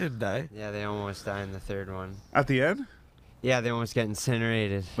 What? They didn't die. Yeah, they almost die in the third one. At the end? Yeah, they almost get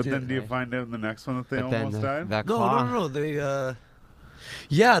incinerated. But then do you Right. find out in the next one that they But then almost the- died? that No, claw, no. They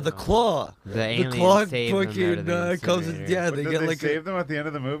yeah, the claw. The The alien claw saved them out of fucking the comes in. incinerator. Yeah, But they did get they like save them at the end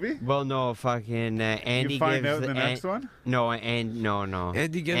of the movie? Well, no, fucking Andy You find gives out in the next one? No, and no.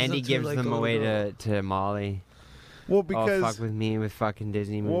 Andy gives Andy them to, gives like, them a away little to Molly. Well, Oh, because fuck with me with fucking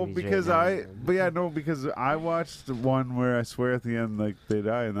Disney movies. well, right because now. but yeah, no, because I watched one where I swear at the end like they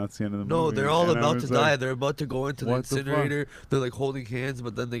die and that's the end of the No, movie. they're all and I about was to like, die. They're about to go into the what the fuck? incinerator. They're like holding hands,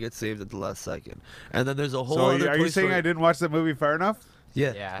 but then they get saved at the last second. And then there's a whole So other are Toy you saying Story. I didn't watch that movie far enough?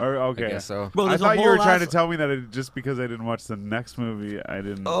 Yeah. Yeah. Or I okay. guess so. Bro, I there's a thought you whole were trying to last- tell me that just because I didn't watch the next movie, I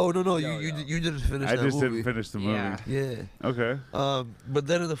didn't. Oh no, you didn't finish I that just movie. didn't finish the movie. Yeah. Yeah. Okay. But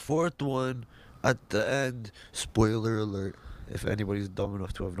then in the fourth one, at the end, spoiler alert. If anybody's dumb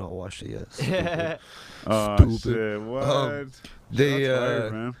enough to have not watched it yet. Stupid. Oh Stupid. shit! What? they Shots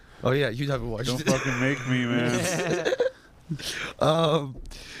fired, man. oh yeah, you haven't watched Don't it. fucking make me, man.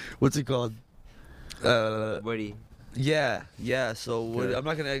 What's it called? Woody. Yeah. So Okay. I'm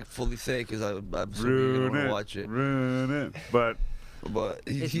not gonna fully say because I'm assuming you're Ruin gonna want it. to watch it. Ruin it. But But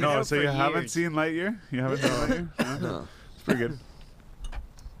It's he, been no, out so for you haven't years. seen Lightyear? You haven't seen Lightyear? No? no, It's pretty good.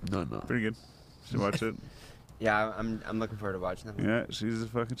 no. Pretty good. Should watch it. Yeah, I'm looking forward to watching that. Yeah, she's a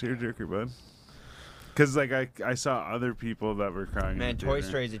fucking tearjerker, bud. Cause like I saw other people that were crying. in Man, the Toy theater.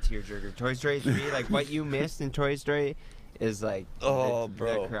 Story is a tearjerker. Toy Story 3, like what you missed in Toy Story, is like Oh, the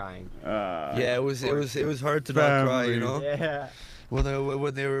bro. crying. Yeah, it was hard to not cry, you know, Yeah.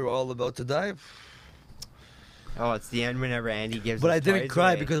 when they were all about to die. Oh, it's the end whenever Andy gives. But his I didn't toys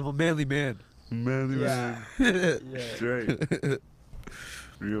cry away. because I'm a manly man. Manly Yeah. man. Yeah. That's right.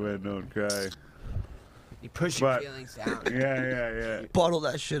 Real men don't cry. You push your But- feelings down. Yeah. Bottle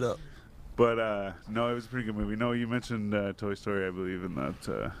that shit up. But no, it was a pretty good movie. No, you mentioned Toy Story, I believe, and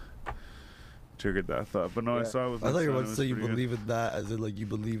that triggered that thought. But no, I Yeah. saw it with my I thought you son, were it about to was say you pretty good. believe in that, as in like you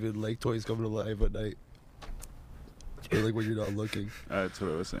believe in like toys coming alive at night. or like when you're not looking. That's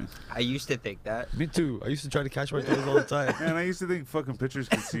what I was saying. I used to think that. Me too. I used to try to catch my toes all the time. Man, I used to think fucking pictures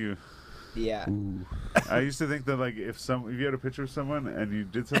could see you. Yeah. Ooh. I used to think that like if you had a picture of someone and you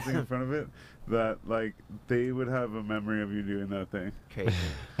did something in front of it, that like they would have a memory of you doing that thing. Crazy.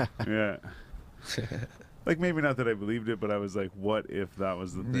 Yeah. Like maybe not that I believed it, but I was like, what if that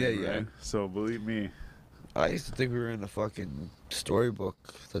was the thing? Yeah, yeah. Right? So believe me. I used to think we were in a fucking storybook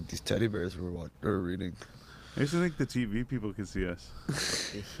that these teddy bears were reading. I used to think the TV people could see us.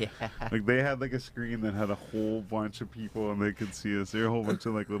 Yeah. Like they had like a screen that had a whole bunch of people and they could see us. There were a whole bunch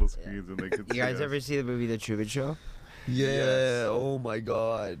of like little screens and they could see You guys us. ever see the movie The Truman Show? Yeah. Yes. Oh my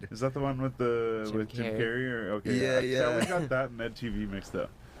god. Is that the one with Jim Jim Carrey? Carrey? Or okay, Yeah, See, I yeah. always got that and Ed TV mixed up.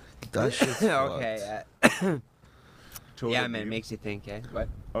 That shit's Okay. Chota Yeah, man, it Beam. makes you think, eh? What?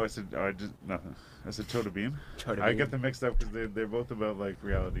 Oh, I just nothing. I said Chota Beam. Chota I Beam? get them mixed up because they're both about like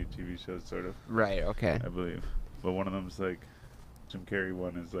reality TV shows, sort of. Right, okay. I believe, but one of them's like Jim Carrey.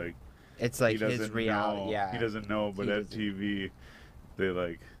 One is like It's like he his doesn't reality, know. yeah. He doesn't know, but He at doesn't- TV, they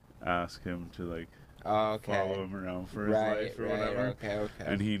like ask him to like Oh, okay. follow him around for his Right, life or right, whatever, okay, okay.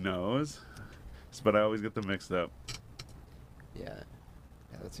 and he knows. But I always get them mixed up. Yeah.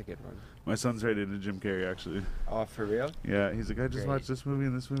 Yeah, that's a good one. My son's right into Jim Carrey actually. Oh, for real? Yeah, he's like, I just Great. watched this movie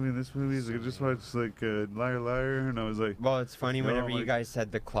and this movie and this movie. He's like, I just watched like Liar Liar, and I was like, Well, it's funny Yo, whenever you like, guys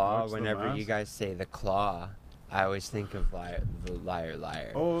said the claw, watch The whenever you Mask? guys say the claw, I always think of the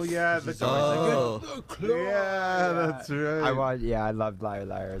liar. oh yeah, He's the always like, Oh. "The claw!" yeah, that's right. I loved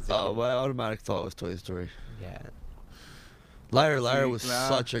liar as a Oh, kid. my automatic thought was Toy Story. Yeah. Liar Liar See, was Cloud.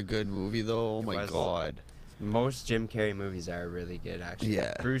 such a good movie though. Oh It my was. god. Most Jim Carrey movies are really good, actually.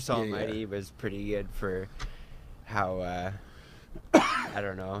 Yeah. Bruce Yeah, yeah. Almighty was pretty good for how, I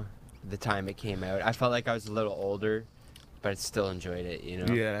don't know, the time it came out. I felt like I was a little older, but I still enjoyed it, you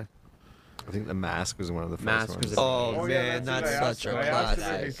know? Yeah. I think The Mask was one of the first Mask ones. was Oh, amazing. man, what that's I asked such him. a I asked him if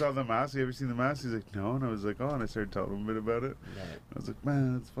he classic. saw The Mask. You ever seen The Mask? He's like, no. And I was like, oh, and I started telling him a bit about it. Yeah. I was like,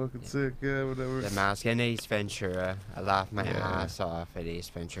 man, that's fucking Yeah. sick. Yeah, whatever. The Mask and Ace Ventura. I laughed my Yeah. ass off at Ace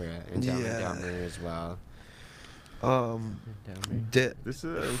Ventura and Dumb and Yeah. Dumber as well. Um, Dumber. This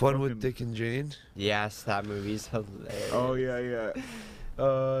is Fun fucking... with Dick and Jane. Yes, that movie's hilarious. Oh yeah, yeah.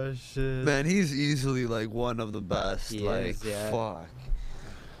 Oh shit. Man, he's easily like one of the best. He like, is, yeah. fuck.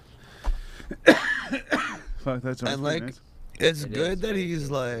 Fuck, that's And, like, It's It good is that very he's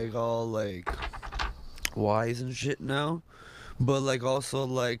good. like all like wise and shit now, but like also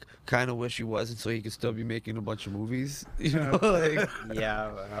like kind of wish he wasn't, so he could still be making a bunch of movies. You know, like.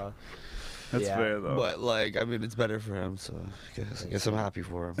 Yeah, well, That's yeah. fair though. But like, I mean, it's better for him, so I guess I'm happy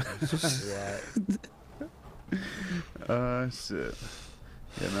for him. yeah. Shit.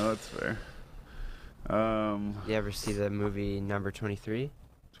 Yeah, no, that's fair. You ever see the movie Number 23?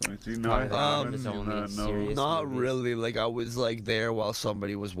 23. No, I Probably haven't. his only no. serious- Not movies. really. Like I was like there while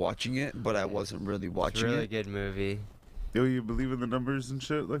somebody was watching it, but I wasn't really It's a watching really it. good movie. Yo, you believe in the numbers and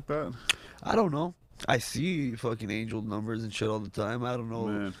shit like that? I don't know. I see fucking angel numbers and shit all the time. I don't know,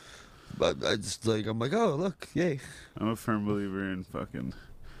 Man, but I just like I'm like, oh look, yay. I'm a firm believer in fucking.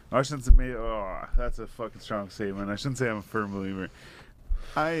 I shouldn't say. Oh, that's a fucking strong statement. I shouldn't say I'm a firm believer.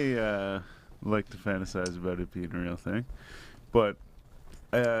 I like to fantasize about it being a real thing, but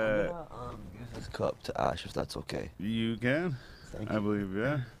I'm gonna, use this cup to Ash if that's okay. you can. Thank I you. believe,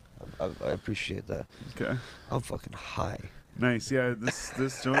 yeah. I appreciate that. Okay. I'm fucking high. Nice. Yeah,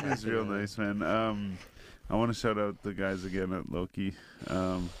 this joint is real nice, man. I want to shout out the guys again at Loki.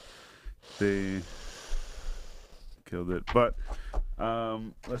 They killed it. But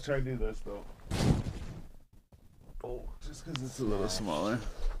let's try to do this though. Oh, just because it's a little smaller.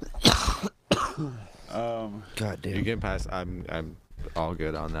 God damn. You get past. I'm all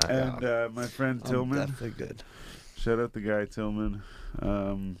good on that. And my friend I'm Tillman. definitely good. Shout out the guy Tillman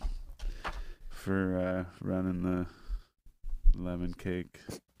for running the lemon cake.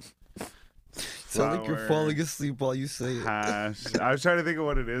 Sound like you're Flour, falling asleep while you say it. hash. I was trying to think of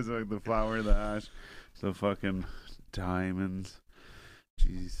what it is, like the flour, the hash, the fucking diamonds.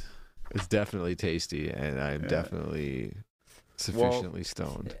 Jeez. It's definitely tasty, and I'm Yeah. definitely sufficiently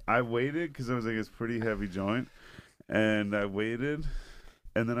stoned. I waited because I was like, it's pretty heavy joint, and I waited,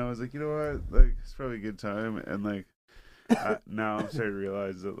 and then I was like, you know what, like it's probably a good time, and like now I'm starting to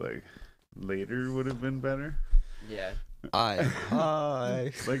realize that like later would have been better. Yeah. I am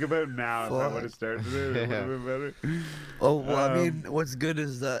high. Like about now, if I Fuck. would have started it, it would have been better. Oh, well, I Um, mean, what's good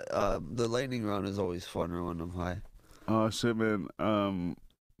is that the lightning round is always funner when I'm high. Oh shit, man.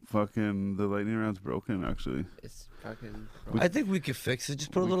 fucking the lightning round's broken. Actually, It's fucking. I think we could fix it.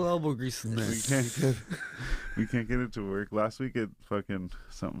 Just put a little elbow grease in there. we can't get it to work. Last week it fucking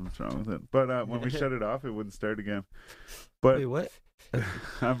something's wrong with it. But when we shut it off, it wouldn't start again. But Wait, what?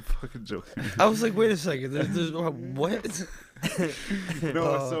 I'm fucking joking. I was like, wait a second. There's what?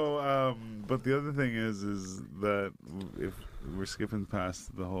 No, so but the other thing is that if we're skipping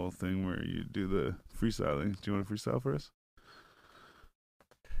past the whole thing where you do the freestyling, do you want to freestyle for us?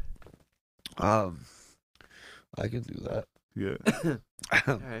 I can do that. Yeah.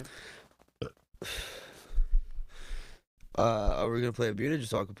 All right. Are we gonna play a beat or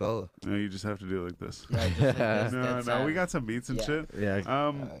just acapella? No, you just have to do it like this. Yeah, just like this, No, that's, we got some beats and yeah. shit.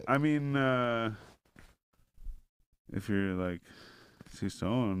 Yeah. I mean, if you're like too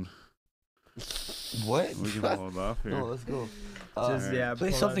stoned, What? we can hold off here. No, let's go. Just, yeah, play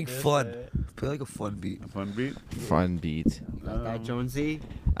pull something out this, fun. Play like a fun beat. A fun beat. Fun beat. Got that, Jonesy?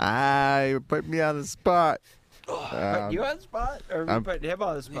 You put me on the spot. Put you on the spot? Or we I'm- putting him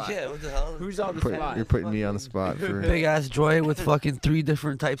on the spot? Yeah, what the hell? Who's on the spot? You're putting me on the spot for. Big ass joint with fucking 3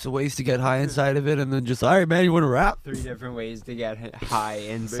 different types of ways to get high inside of it, and then just, all right, man, you want to rap? 3 different ways to get high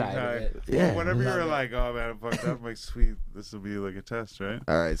inside high. of it. Yeah. Well, whenever Love you're it. like, oh man, I'm fucked up, I'm like, sweet, this will be like a test, right?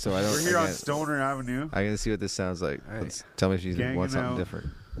 All right, so I don't. We're here on again, Stoner Avenue. I'm gonna see what this sounds like. All right. Let's tell me if you Ganging want something out. different.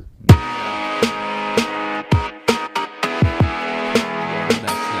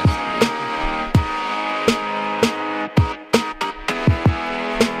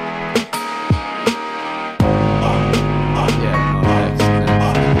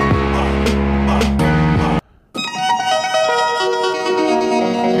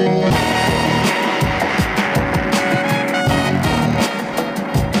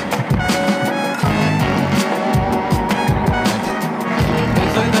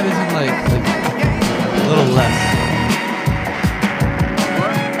 Something that isn't like a little less.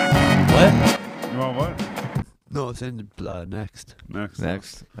 What? You want what? No, it's in next. Next.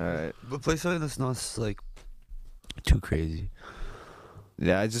 Next. All right. But play something that's not like too crazy.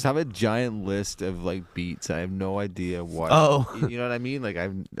 Yeah, I just have a giant list of like beats. I have no idea what. Oh. You know what I mean? Like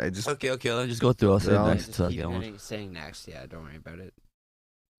I just. Okay, let me just go through. I'll say Yeah, next. Just So I keep get one. saying next. Yeah, don't worry about it.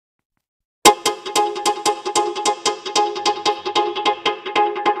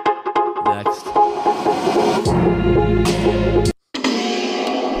 Next.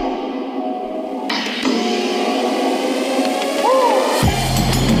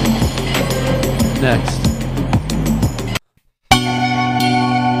 Next.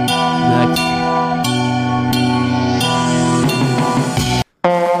 Next.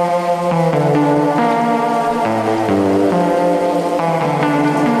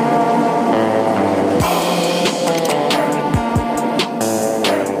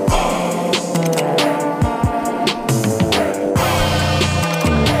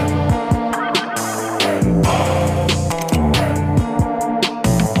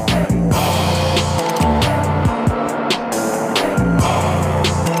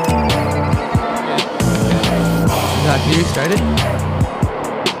 Can you start it?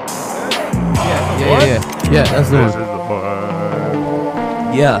 Yeah, that's the This is one. the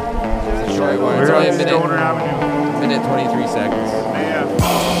vibe. Yeah. It's a short one. It's We're only on a minute, Stoner Avenue. minute 23 seconds. Yeah.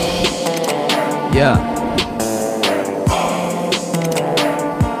 Yeah.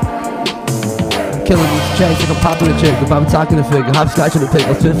 Killing these tracks like I'm popping a chick. If I'm talking to figure, hopscotch in the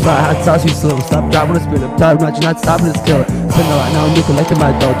pickle, spit fly, hot sauce, you slow. Stop dropping the spit up, time, not you not stopping this killer. Spend a lot now, I'm collecting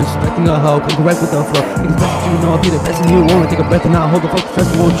my dough, disrespecting a hoe, come correct with the flow. Niggas best that you know, I'll be the best and you won't. Take a breath and I'll hold the fuck, stress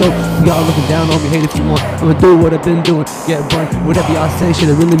won't choke. Y'all looking down on me, hate if you want. I'ma do what I've been doing, get bun. Whatever y'all say, shit,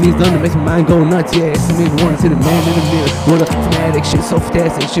 it really means nothing. It makes my mind go nuts, yeah. It's the main one, see the man in the mirror. What a fanatic, shit so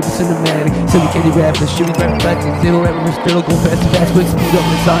fantastic, shit be cinematic. Silly candy rappers, shit be rap reflecting. Zero rappers, still go fast, quick speed up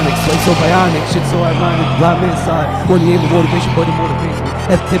with Sonic. Sway so bionic, shit so ironic. Blind man side, one aim of motivation, but the motivation.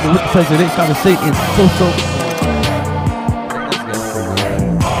 At the table with the president, conversating. So.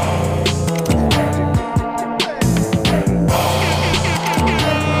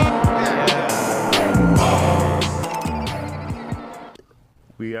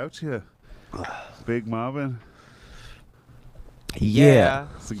 We out here. Big mobbing. Yeah.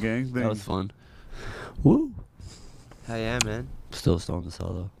 It's a gang thing. That was fun. Woo. Hell yeah, man. Still stoned as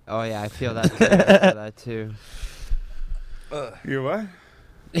hell though. Oh yeah, I feel that. Too. I feel that too. You what?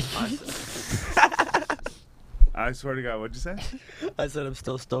 I swear to God, what'd you say? I said I'm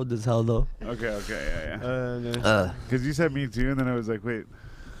still stoned as hell though. Okay, yeah. No. Because you said me too, and then I was like, wait,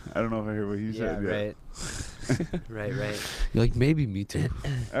 I don't know if I heard what you Yeah, said. right. right. You're like, maybe me too.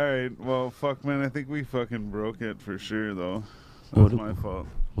 All right, well, fuck, man. I think we fucking broke it for sure, though. That What was do- my fault.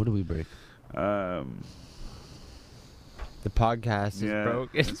 What do we break? The podcast is Yeah,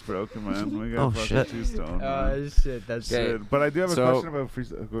 broken. it's broken, man. We got Oh, fucking shit. 2 stone. man. Oh shit, that's Okay. Shit. But I do have a So- question about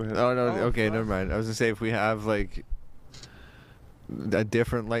freestyle. Go ahead. Oh no. Oh, Okay, fuck. never mind. I was gonna say if we have like a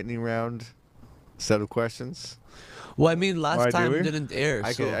different lightning round set of questions, Well, I mean, last Why do time we? didn't air.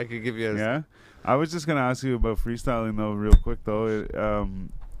 I so could give you a Yeah. I was just gonna ask you about freestyling though, real quick though.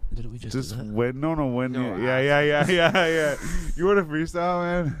 didn't we just Just do that? when no when No, you, yeah. You want to freestyle,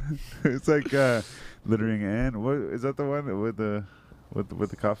 man? It's like littering and what is that the one with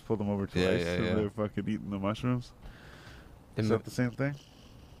the cops pulled them over twice Yeah, yeah, and yeah. they're fucking eating the mushrooms? The Is mo- that the same thing?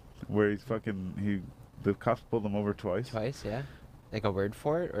 Where the cops pulled them over twice? twice, yeah. Like a word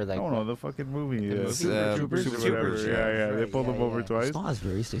for it, or like. No, the fucking movie. The movie? Super Troopers Super or whatever. Troopers, Yeah, yeah. yeah. They Right, pulled yeah, them over yeah. twice.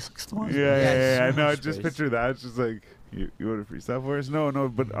 Snozzberry, tastes like Snozzberry. Yeah. I know. I Snozzberries. just picture that. It's just like you want to freestyle for us? No,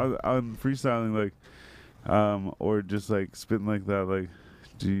 but on freestyling, like, or just like spitting like that, like,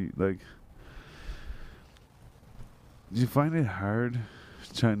 do you find it hard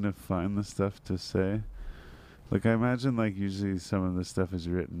trying to find the stuff to say? Like, I imagine, like, usually some of the stuff is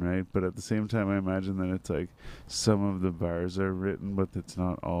written, right? But at the same time, I imagine that it's like some of the bars are written, but it's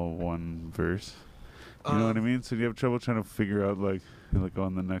not all one verse. You know what I mean? So do you have trouble trying to figure out, like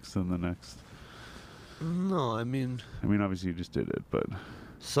on the next and the next? No, I mean, Obviously you just did it, but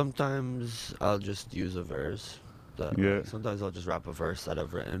sometimes I'll just use a verse. Yeah. Sometimes I'll just rap a verse that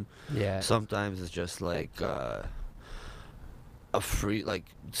I've written. Yeah. Sometimes it's just like a free, like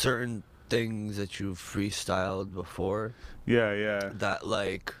certain things that you've freestyled before yeah. that,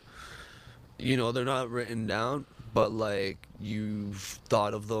 like, you know, they're not written down, but like you've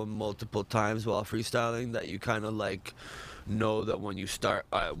thought of them multiple times while freestyling, that you kind of like know that when you start,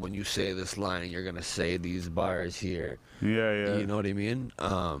 when you say this line, you're gonna say these bars here. Yeah. You know what I mean?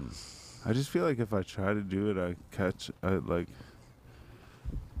 I just feel like if I try to do it, I catch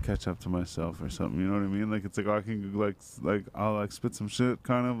up to myself or something. You know what I mean? Like, it's like I can like I'll like spit some shit,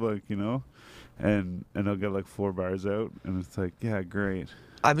 kind of like, you know, and I'll get like 4 bars out, and it's like, yeah, great.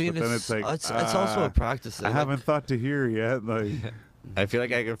 I mean, But then it's it's like, it's also a practice thing. I like- haven't thought to hear yet. Like, I feel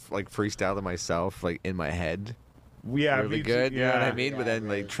like I can like freestyle to myself like in my head yeah, really me too, good. You know what I yeah. mean? But Yeah, then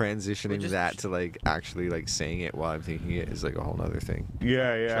like right. transitioning just- that to like actually like saying it while I'm thinking it is like a whole nother thing.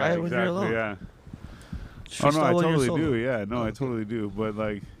 Yeah, Try it when you're exactly, alone. yeah. Just Oh no, I freestyle while you're totally solo. do. Yeah, no, Oh, I okay. totally do. But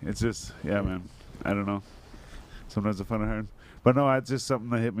like, it's just, yeah, man. I don't know. Sometimes I find it hard. But no, it's just something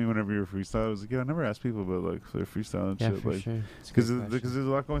that hit me whenever you were freestyle. I was like, yeah, I never asked people about like their freestyle and Yeah, shit, for like, sure. It's a because good question. there's a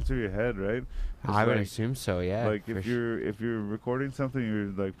lot going through your head, right? It's I would like- assume so. Yeah. like for if sure. you're recording something, you're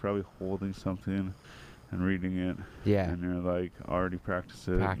like probably holding something and reading it, Yeah. and you're like already practiced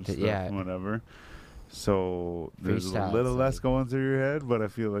it and Practice- stuff yeah. and whatever. So there's a Freestyle, little it's less like- going through your head, but I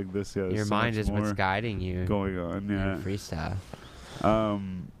feel like this, yeah, there's Your so mind much is what's more guiding you. going on, in yeah. freestyle.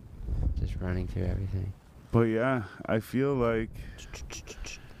 Just running through everything. But yeah, I feel like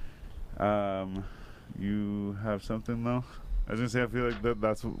you have something though. I was gonna say I feel like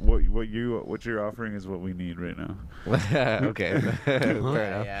that's what you're offering is what we need right now. Okay, fair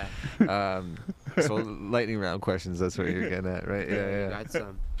enough. Yeah. So lightning round questions. That's what you're getting at, right? You Yeah, got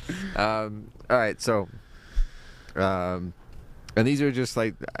some. yeah. All right. So, and these are just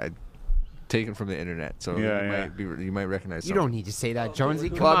like taken from the internet. So Yeah, you might recognize. You some. don't need to say that, Jonesy.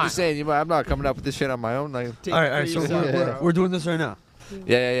 Come Well, on. I'm just saying. I'm not coming up with this shit on my own. Like, Take All it right, for so yourself, Yeah. bro. we're doing this right now.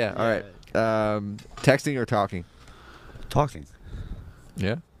 yeah. All right. Texting or talking? Talking.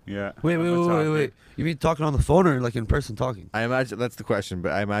 Yeah. Yeah. Wait. I'm a talker. Wait. You mean talking on the phone or like in person talking? I imagine that's the question,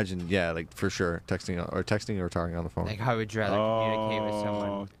 but I imagine, yeah, like for sure, texting or talking on the phone. Like, how would you rather communicate with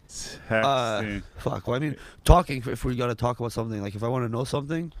someone? Texting. Fuck. Well, I mean, talking. If we gotta talk about something, like if I want to know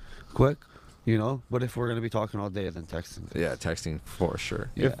something, quick, you know. But if we're gonna be talking all day, then texting. Yeah, texting for sure.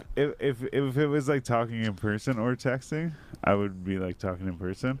 Yeah. If it was like talking in person or texting, I would be like talking in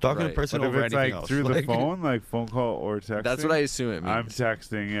person. Talking in Right. person But if over it's anything like else. through the Like- phone, like phone call or texting, That's what I assume it I'm means.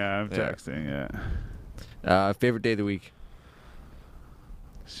 texting. Yeah, I'm Yeah. texting. Yeah. Favorite day of the week?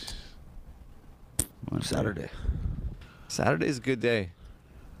 Monday. Saturday. Saturday's a good day.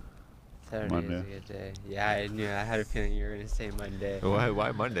 Saturday Monday. is a good day. Yeah, I knew. I had a feeling you were gonna say Monday.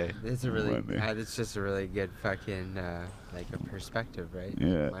 Why Monday? It's a really, Monday. it's just a really good fucking like a perspective, right?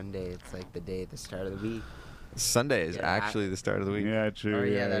 Yeah. Monday, it's like the day at the start of the week. Sunday is Yeah, actually the start of the week. Yeah, true. Oh,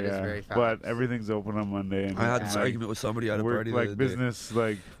 yeah, yeah, that is yeah. very But facts. everything's open on Monday. And I had this Yeah. argument with somebody at a work, party the like other day. business,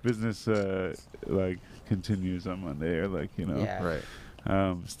 like continues on Monday, or like Yeah. Right.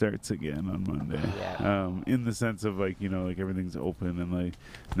 starts again on Monday. Yeah. In the sense of like like everything's open and like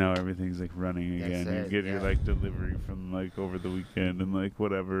now everything's like running That's again. You it, get your yeah. like delivery from like over the weekend and like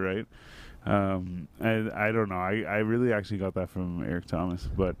whatever, right? I don't know. I really actually got that from Eric Thomas,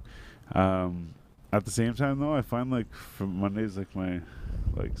 but At the same time, though, I find like from Monday's like my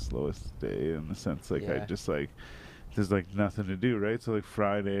like slowest day in the sense like I Yeah. just like there's like nothing to do, right? So like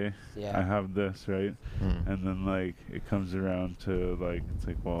Friday, I Yeah. have this, right? Mm. And then like it comes around to like it's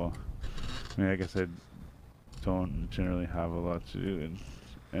like, well, I mean, I guess I don't generally have a lot to do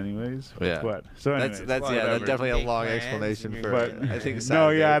anyways. Yeah. But so anyways, That's Well, yeah, that's whatever. definitely a Make long plans explanation and for you're it. But I think no,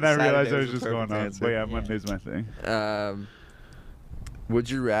 Saturday, yeah, and I realized I Saturday was is just the going perfect on. answer. But yeah, Yeah. Monday's my thing. Would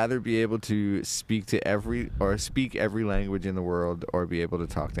you rather be able to speak every language in the world, or be able to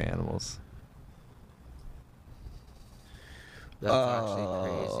talk to animals? That's actually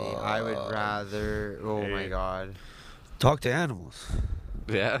crazy. I would rather. Oh my Hey. god. Talk to animals.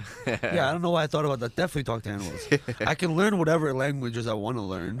 Yeah. Yeah, I don't know why I thought about that. Definitely talk to animals. I can learn whatever languages I want to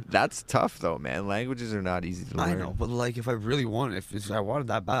learn. That's tough though, man. Languages are not easy to learn. I know, but like if I really want it, if I want it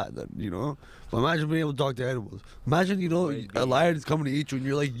that bad, then you know. But imagine being able to talk to animals. Imagine, you know, Would a be- lion is coming to eat you, and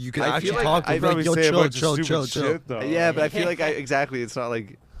you're like, you can I actually feel like talk to I'd him. Like, probably yo, say a bunch chill, of stupid chill, chill. shit, though. Yeah, but I feel like exactly. It's not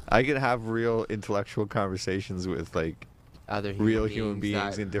like I could have real intellectual conversations with like Other Real human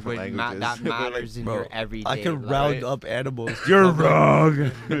beings that in different would languages. that But, like, matters in bro, your everyday I can life. round up animals. You're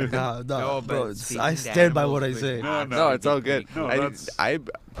wrong. Nah, No, bro, but speaking I to stand by what I animals say. would No, actually no, it's be all good. pretty No, cool. that's-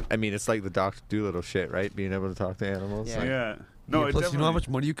 I mean, it's like the Dr. Doolittle shit, right? Being able to talk to animals. Yeah. Like, Yeah. No, Yeah, it plus, you know how definitely- much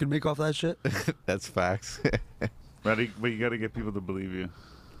money you can make off that shit? that's facts. But you got to get people to believe you.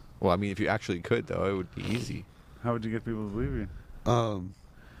 Well, I mean, if you actually could, though, it would be easy. How would you get people to believe you?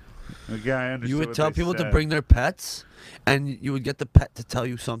 Like, yeah, I understand. You would what tell they people to said. bring their pets, and you would get the pet to tell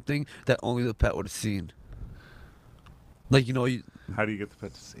you something that only the pet would have seen. Like, you know, How do you get the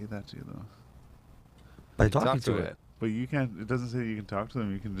pet to say that to you though? by You talking talk to it. But you can't. It doesn't say you can talk to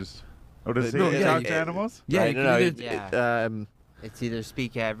them. You can just. Oh, does it say No, you can yeah, talk you- to animals? Yeah, Right, you no, can no, either- It's either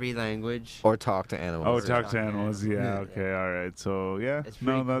speak every language. or talk to animals. Oh, Or talk talk to to animals. Yeah. animals. Okay. All right. So yeah. It's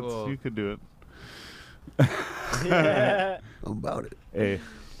No, pretty that's cool. you could do it. I'm about it. Hey.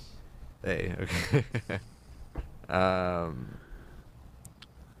 Hey, okay.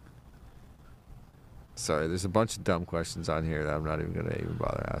 Sorry, there's a bunch of dumb questions on here that I'm not even gonna even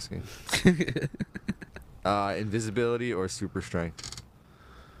bother asking. Invisibility or super strength?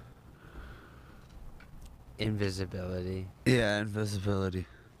 Invisibility. Yeah, invisibility.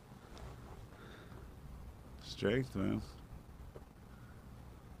 Strength, man.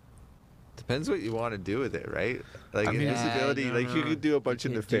 Depends what you want to do with it, right? Like I mean- invisibility, Yeah, I like you know. could do a bunch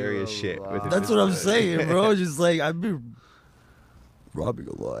of You could do nefarious a shit with lot. it. That's what I'm Invisibility. saying, bro. Just like I've been robbing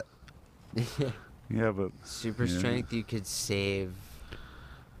a lot. Yeah, but Super Yeah. strength, you could save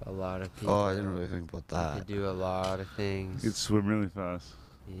a lot of people. Oh, I didn't really think about You that. could do a lot of things. you could swim really fast.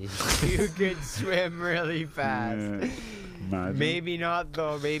 You could swim really fast. Yeah. Imagine. Maybe not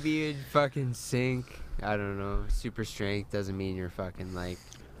though. Maybe you'd fucking sink. I don't know. Super strength doesn't mean you're fucking like.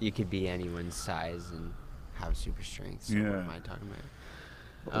 You could be anyone's size and have super strength. So what Yeah. am I talking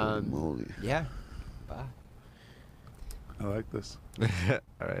about? Holy moly. Yeah. Bye. I like this. All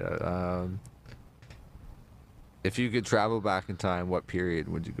right. If you could travel back in time, what period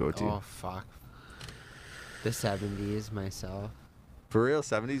would you go to? Oh fuck. The 70s myself. For real,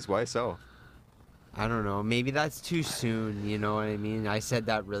 70s? Why so? I don't know. Maybe that's too soon. You know what I mean? I said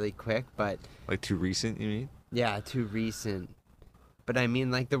that really quick, but Like too recent, you mean? yeah, too recent. But I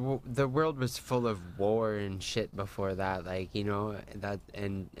mean, like the world was full of war and shit before that. Like you know that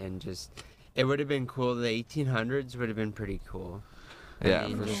and just it would have been cool. The 1800s would have been pretty cool. I Yeah,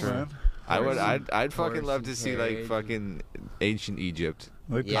 mean, for just- sure. Man. I'd fucking horse love to and see like carriage. fucking ancient Egypt.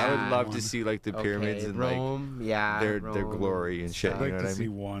 Like Yeah. I would love one. to see like the pyramids okay, and like Rome, yeah, their Rome glory and shit, I'd stuff. you like know to what I see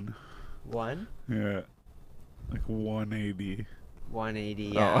mean? one. One, Yeah. Like 180. 180.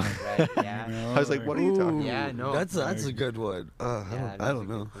 Oh. Yeah, right. Yeah. You know, I was like, what are you talking Ooh. Yeah, about? no, That's a like- good one. Yeah, I that's don't a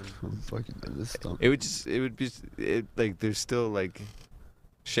know. good I'm fucking this stuff. It would be like there's still like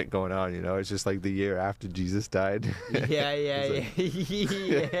shit going on, you know? It's just like the year after Jesus died. Yeah, It's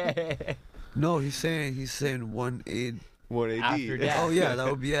yeah. No, he's saying 180. 180. After death. Oh yeah, that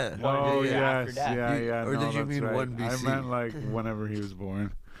would be yeah. Oh yeah, after yes, that. yeah, You- yeah. or no, did you that's mean right. 1 I BC? meant like whenever he was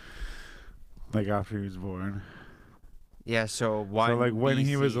born. Like after he was born. Yeah, so one. So like when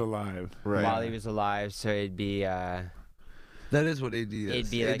he was BC, alive. Right. While he was alive, so it'd be That is what AD is.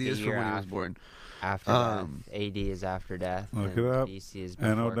 It'd be like AD a is from year when he was after. born. after Um, death. AD is after death. Look and it up. BC is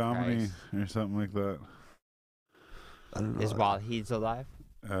Anno before Domini Christ. or something like that. I don't know. Is while he's alive.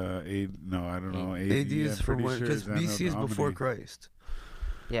 No, I don't know. AD is I'm from pretty when sure because Anno BC is before Domini. Christ.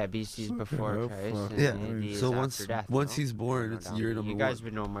 Yeah, BC is Look it before up, Christ. fuck. And Yeah, AD is so after once- death, once no? he's born, Anno it's Domini. year number You guys one.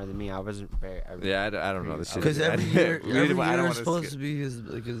 would know more than me. I wasn't very. Yeah, I don't know this shit. Because I- every year, we every don't- I don't year wanna is supposed skip- to be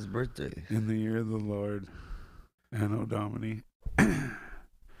his birthday. In the year of the Lord, Anno Domini,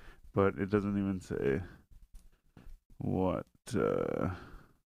 but it doesn't even say what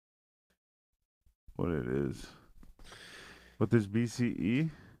it is. But there's BCE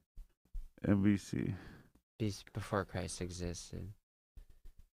and BC. Before Christ existed.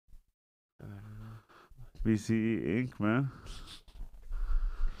 I don't know. BCE Inc., man.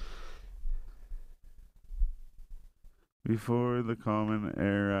 Before the common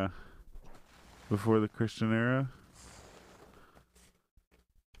era. Before the Christian era.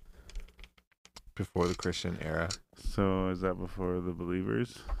 Before the Christian era. So is that before the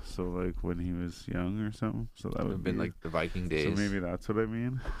believers? So like when he was young or something? So that It would would have been like the Viking days. So maybe that's what I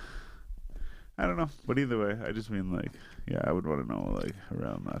mean. I don't know. But either way, I just mean like, yeah, I would want to know like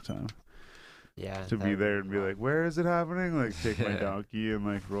around that time. Yeah. To that be would there and be wild. like, where is it happening? Like take my Yeah. donkey and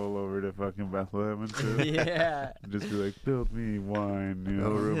like roll over to fucking Bethlehem and shit. Yeah. And just be like, build me wine, you No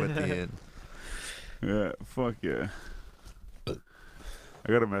know? room at the inn. Yeah, fuck yeah.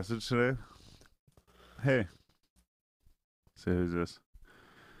 I got a message today. Hey. Say who's this?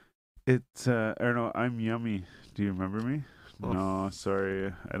 It's or no, I'm Yummy. Do you remember me? Oh. No,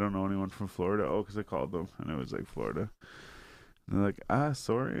 sorry. I don't know anyone from Florida. Oh, because I called them and it was like Florida. And they're like,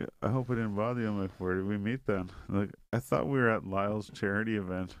 sorry. I hope I didn't bother you. I'm like, where did we meet then? They're like, I thought we were at Lyle's charity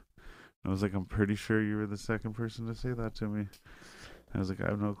event. And I was like, I'm pretty sure you were the second person to say that to me. I was like, I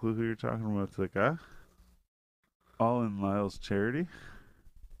have no clue who you're talking about. It's like, all in Lyle's charity?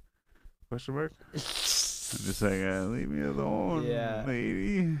 Question mark? I'm just like, leave me alone, Yeah.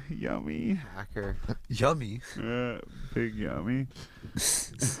 lady. Yummy. Hacker. Yummy. Big yummy.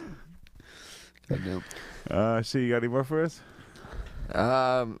 Goddamn. So you got any more for us?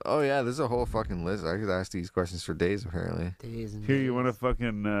 Oh yeah, there's a whole fucking list. I could ask these questions for days apparently. Days and Here, you days. want a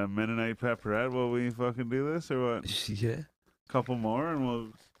fucking Mennonite pepperette while we fucking do this, or what? Yeah. Couple more, and we'll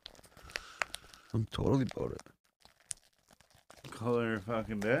I'm totally about it. call her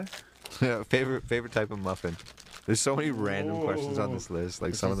fucking day. Yeah, favorite type of muffin. There's so many random questions on this list.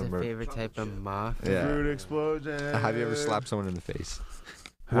 Like This some of is them a are. favorite type of muffin. Yeah. Fruit explosion. Have you ever slapped someone in the face?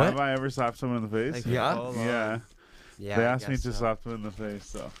 Have What? I ever slapped someone in the face? Like Yeah? full Yeah. on. Yeah. They I asked me guess to so. slap them in the face,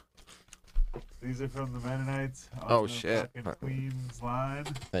 so. These are from the Mennonites. On Oh, the shit. Fucking Queens line.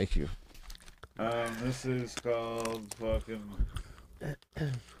 Thank you. This is called fucking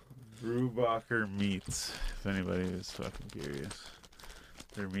Brubacher Meats. If anybody is fucking curious,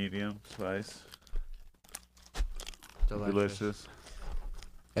 they're medium spice, delicious,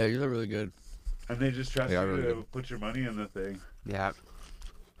 Yeah, you look really good. and they just trust Yeah, you really to good. put your money in the thing. Yeah.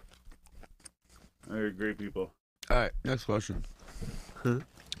 They're great people. All right, next question.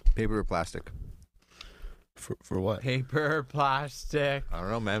 Paper or plastic? For what? Paper or plastic? I don't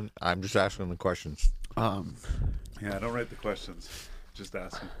know, man. I'm just asking the questions. Yeah, I don't write the questions. Just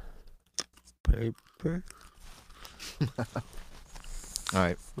asking. Paper. All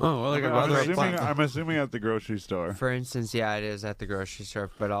right. Oh, well, like I'd I'm, rather assuming, apply. I'm assuming at the grocery store. For instance, yeah, it is at the grocery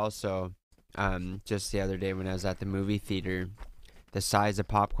store, but also, just the other day when I was at the movie theater, the size of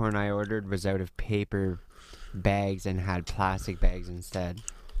popcorn I ordered was out of paper bags and had plastic bags instead.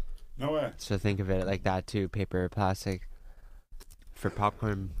 No way. So think of it like that too, paper or plastic. For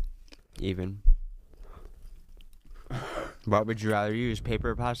popcorn, even. What would you rather use, paper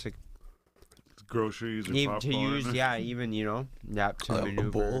or plastic? Groceries or Even popcorn. to use, yeah, even to A maneuver,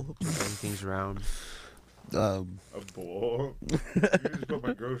 bowl. bring things around. A bowl. You just put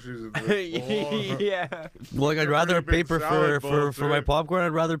my groceries in this bowl. Yeah. Well, like I'd It's a rather pretty big paper salad bowl, for my sir. popcorn. I'd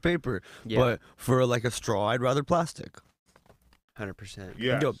rather paper, Yeah. but for like a straw, I'd rather plastic. 100%.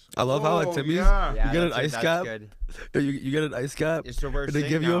 Yes. Yo, I love how at Oh, Timmy's yeah. Yeah, you get an that's- ice that's cap. good. You get an ice cap, It's the worst and they thing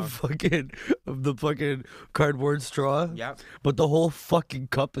give you now. a fucking the fucking cardboard straw. Yep. But the whole fucking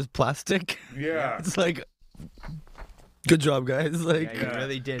cup is plastic. Yeah. It's like, good job, guys. Like, Yeah, you Yeah.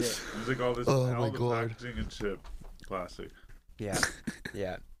 really did it. There's like all this, Oh all my the God. packaging and shit, plastic. Yeah.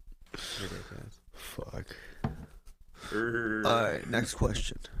 Yeah. Ridiculous. fuck. Urgh. All right, next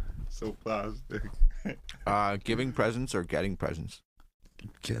question. So plastic. Giving presents or getting presents?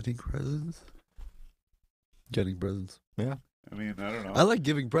 Getting presents. Getting presents. Yeah. I mean, I don't know. I like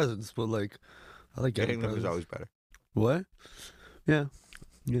giving presents, but like, I like getting Getting them is presents. always better. What?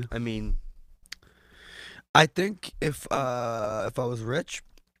 Yeah. I mean, I think if I was rich,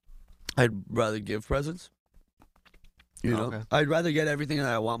 I'd rather give presents. You know, Okay. I'd rather get everything that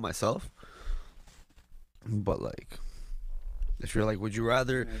I want myself. But like, if you're like, would you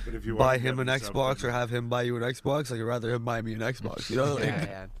rather Yeah, but if you buy want to him get an me Xbox something- or have him buy you an Xbox? Like, I'd rather him buy me an Xbox. You know, like,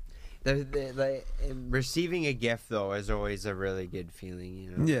 yeah. Receiving a gift though is always a really good feeling.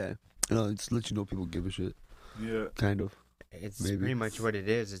 You know. yeah. You know, it's let you know people give a shit. Yeah. Kind of. It's Maybe. pretty much what it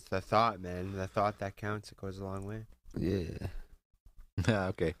is. It's the thought, man. The thought that counts. It goes a long way. Yeah. Yeah.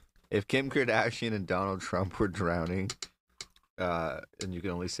 Okay. If Kim Kardashian and Donald Trump were drowning, and you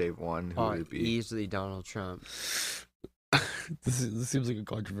can only save one, who Oh, would it be? easily Donald Trump. This seems like a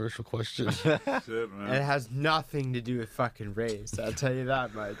controversial question. Shit, And man. it has nothing to do with fucking race. I'll tell you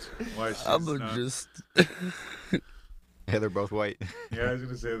that much. Why she's I'm not- just. Yeah, they're both white. Yeah, I was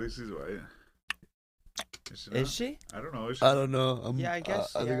gonna say at least she's white. Is she? Is not? she? I don't know. Is she? I don't know. Yeah, I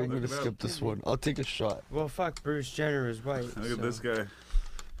guess- I think yeah, I'm I gonna guess- skip this one. I'll take a shot. Well, fuck, Bruce Jenner is white. Look so- at this guy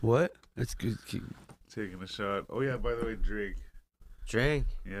What? It's good. taking a shot. Oh yeah, by the way, Drake. Drink.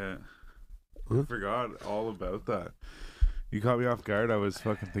 Yeah. Huh? I forgot all about that. You caught me off guard. I was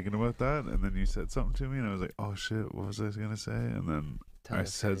fucking thinking about that, and then you said something to me, and I was like, "Oh shit, what was I gonna say?" And then Tell I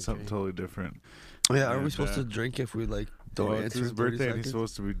us said how to something drink. totally different. Yeah, are we And, supposed to drink if we like don't Well, it's answer his in 30 birthday, and he's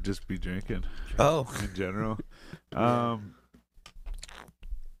seconds? supposed to just be drinking Oh, in general. Yeah.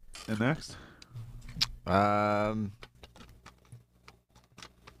 And next,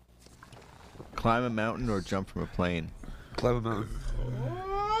 Climb a mountain or jump from a plane? climb a mountain.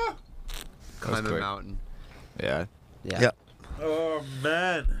 Climb a quick. mountain. Yeah. Yeah. Yeah. oh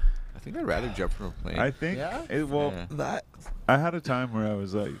man, I think I'd rather jump from a plane. I think Yeah? well, Yeah. That. I had a time where I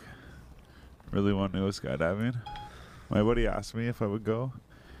was like really wanting to go skydiving. My buddy asked me if I would go,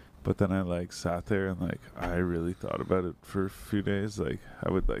 but then I like sat there and like I really thought about it for a few days. Like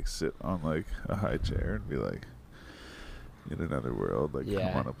I would like sit on like a high chair and be like in another world, like Yeah.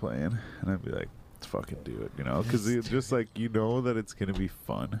 come on a plane, and I'd be like, let's fucking do it, you know, because it's just like you know that it's gonna be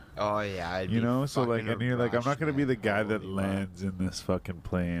fun, Oh, yeah. I'd you be know. So like, fucking and you're like, I'm not gonna be the rushing guy it. that Holy lands in this fucking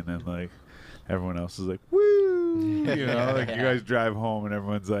plane and like everyone else is like, woo, you know, like you Yeah. guys drive home and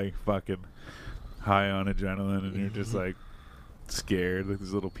everyone's like fucking high on adrenaline and you're just like scared, like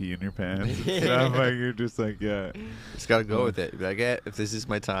there's a little pee in your pants and stuff. Like you're just like, yeah, Just gotta go with it. Be like, yeah, if this is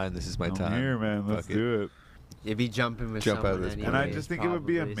my time, this is my I'm time. here, man. Let's Fuck it. do it. You'd be jumping with Jump out of someone this And I anyways, just think it would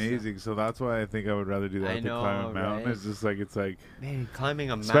be probably, so- amazing. So that's why I think I would rather do that I than climb a know, mountain. right? It's just like it's like, Man, climbing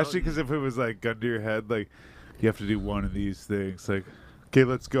a mountain. especially because if it was like gun to your head, like you have to do one of these things. Like, okay,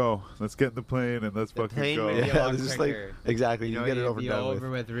 let's go. Let's get in the plane and let's The fucking plane go. would be a Yeah, lot this is like quicker. exactly. You, You know, get it you'd over be and done over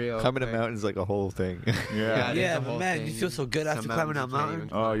with. real Climbing a quick. mountain's like a whole thing. Yeah. it is Yeah, a but whole man, you thing. feel so good after Some climbing that mountains you mountain.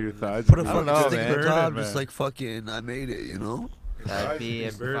 can't even Oh, your climb. thighs Put a would be don't fucking know, stick man. at the burning, top, man. just like fucking, I made it, you know? That'd Thighs be would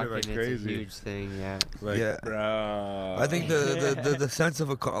a be burning fucking, like it's crazy. a huge thing, yeah. Like, Yeah. bro. I think the sense of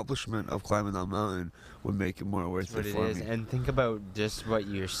accomplishment of climbing that mountain would make it more worth That's what it it for is. me. And think about just what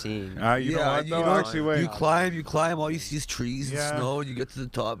you're seeing. You know what, though? know, Actually, wait. You climb, all you see is trees and Yeah. snow, and you get to the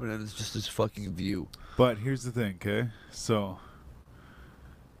top, and then it's just this fucking view. But here's the thing, okay? So,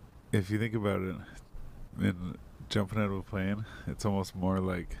 if you think about it, in jumping out of a plane, it's almost more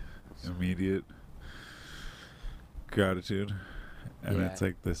like immediate gratitude. And Yeah. it's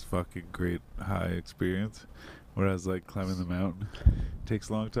like this fucking great high experience. Whereas, like, climbing the mountain takes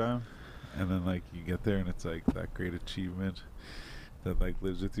a long time. And then, like, you get there and it's like that great achievement that, like,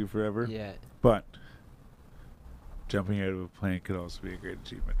 lives with you forever. Yeah, But jumping out of a plane could also be a great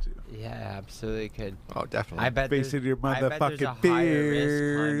achievement, too. yeah, absolutely could. Oh, definitely. I bet Face there's, it, your I bet there's a motherfucking higher risk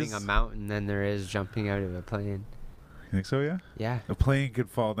fears. climbing a mountain than there is jumping out of a plane. You think so, yeah? Yeah. A plane could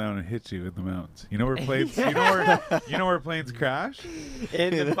fall down and hit you in the mountains. You know where planes? you know where planes crash?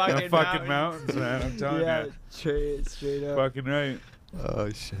 In the The fucking, fucking mountains, man. I'm telling yeah, you. straight up. Fucking right. oh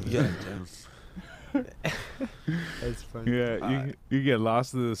shit. Yeah, That's funny. Yeah, you get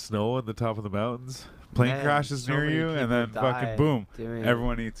lost in the snow on the top of the mountains. Plane Man, crashes so near many you, and then people fucking die boom, doing it.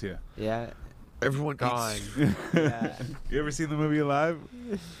 everyone eats you. Yeah, everyone gone. eats. Yeah. You ever seen the movie Alive?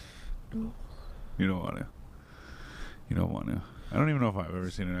 You don't want to. You don't want to. I don't even know if I've ever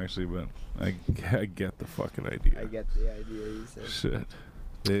seen it actually, but I get the fucking idea. I get the idea you said.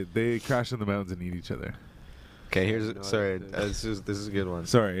 Shit. They crash in the mountains and eat each other. Okay, here's I have no sorry. idea. This is a good one.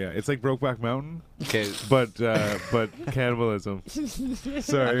 Sorry, yeah, it's like Brokeback Mountain, Okay, but cannibalism. I'm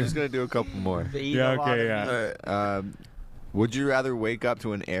Sorry. just gonna do a couple more. They eat Yeah, a lot okay, of yeah. meat. Would you rather wake up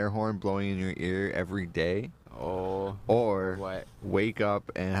to an air horn blowing in your ear every day, Oh, or what? wake up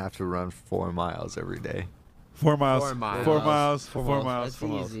and have to run 4 miles every day? 4 miles. 4 miles. 4 miles. 4 4 miles.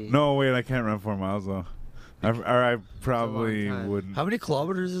 miles. That's easy. No, wait, I can't run 4 miles though. I probably time. wouldn't. How many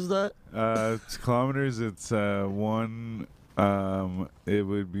kilometers is that? It's kilometers. It's one. It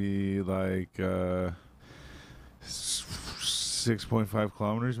would be like 6.5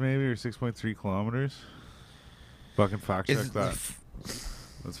 kilometers, maybe, or 6.3 kilometers. Fucking fact check that.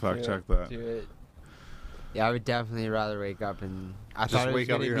 Let's fact check that. Do it. Yeah, I would definitely rather wake up and. I Just thought it was wake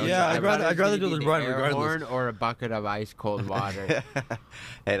up gonna your be- own Yeah, time. I'd rather- it was I'd rather gonna do be the run air regardless. horn or a bucket of ice cold water.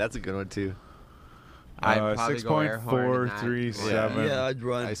 Hey, that's a good one too. I'd probably go air horn in that. 6.437 Yeah, I'd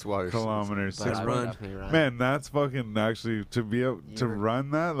run. Ice water. kilometers. But I would run. definitely run. Man, that's fucking actually to be able to You're-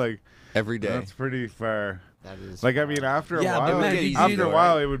 run that like Every day. that's pretty far. That is Like I mean, after a Yeah, but while, man, you after do a it.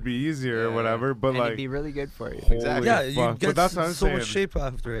 while it would be easier or Yeah. whatever. But and like, it'd be really good for you. holy Exactly. Yeah, you fuck. get But that's what I'm so saying. much shape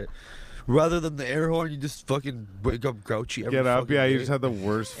after it. Rather than the air horn, you just fucking wake up grouchy every Get up, fucking yeah. You day. just have the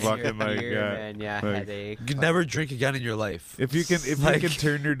worst And fucking your like fear, yeah. man, yeah, like- headache. You can never drink again in your life. If you can Like-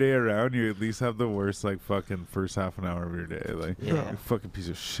 turn your day around, you at least have the worst like fucking first half an hour of your day. Like Yeah. you fucking piece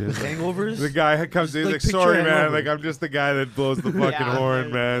of shit. Like, Hangovers. the guy comes in, Like, like, picture sorry, a man. hangover. Like, I'm just the guy that blows the fucking Yeah,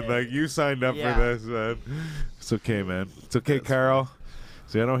 horn, man. yeah. Like, you signed up Yeah. for this, man. It's okay, man. It's okay, Carol.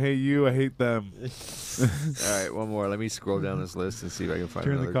 See, I don't hate you. I hate them. All right, one more. Let me scroll down this list and see if I can find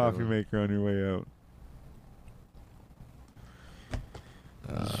Turn the another coffee good one. maker on your way out.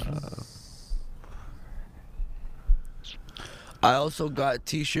 I also got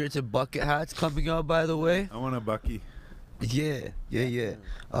t-shirts and bucket hats coming out, by the way. I want a Bucky. Yeah.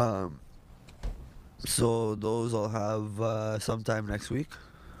 So those I'll have sometime next week.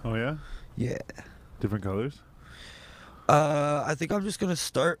 Oh yeah, Yeah. different colors. I think I'm just gonna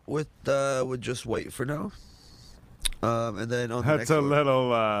start with just white for now. And then on the That's next a one, little.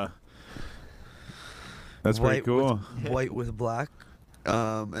 That's pretty white cool. white with black.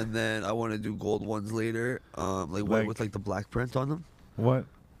 And then I want to do gold ones later. Like white Like- with like the black print on them. What?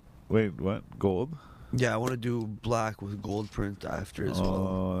 Wait, what? Gold? Yeah, I want to do black with gold print after as well.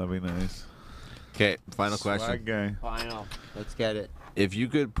 Oh, that'd be nice. Okay, final Swag question. guy. Final. Let's get it. If you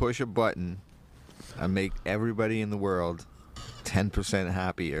could push a button and make everybody in the world 10%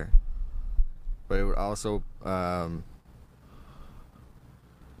 happier, but it would also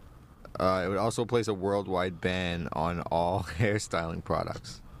place a worldwide ban on all hairstyling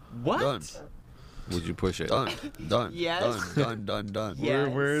products. What? Done. Would you push it? Done. Yes. Done. Yeah.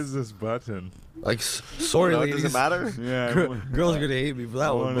 Where is this button? Like, sorry, No, it ladies. doesn't matter. Yeah. Girls are gonna hate me for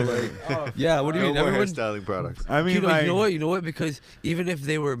that one, but like, yeah. What do you No mean? more Everyone, hairstyling products. I mean, you know, like, you know what? Because even if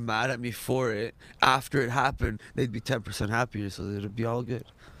they were mad at me for it, after it happened, they'd be 10% happier, so it'd be all good.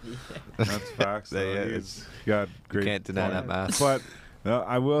 that's facts. Yeah, though. yeah, He's got great. Can't deny that point. math. But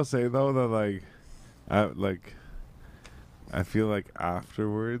I will say though that I feel like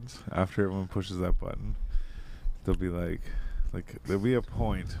afterwards, after everyone pushes that button, there'll be like there'll be a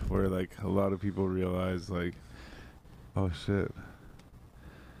point where like a lot of people realize like, oh shit.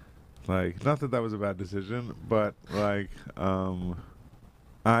 Like, not that that was a bad decision, but like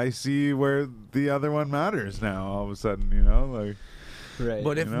I see where the other one matters now. All of a sudden, you know, like. Right.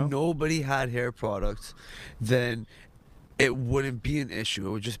 But if know? nobody had hair products, then it wouldn't be an issue.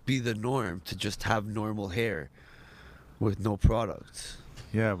 It would just be the norm to just have normal hair with no products.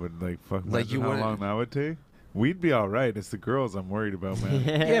 Yeah, but like, fuck, Like, imagine you how wouldn't- long that would take. We'd be all right. It's the girls I'm worried about, man.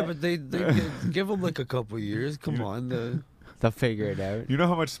 Yeah, but they give them like a couple years. Come on, they'll figure it out. You know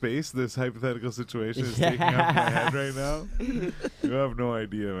how much space this hypothetical situation is Yeah. taking up in my head right now? You have no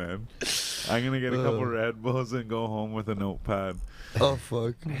idea, man. I'm gonna get a couple Red Bulls and go home with a notepad. oh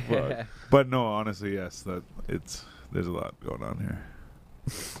fuck. But no, honestly, yes, there's a lot going on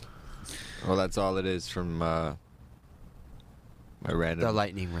here. Well, that's all it is from my random. The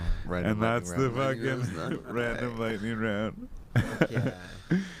lightning round. random And that's the lightning round. fucking random lightning round. Yeah.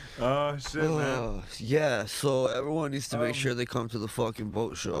 Oh shit, man. Oh, yeah, so everyone needs to make sure they come to the fucking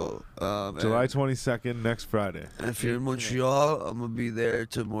boat show. July and 22nd, next Friday. if you're in Montreal, I'm gonna be there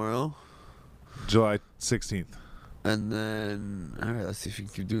tomorrow. July 16th. And then, all right, let's see if you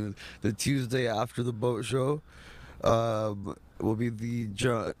can do it. The Tuesday after the boat show will be the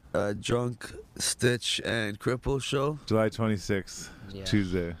Drunk, Stitch, and Cripple show. July 26th, Yeah.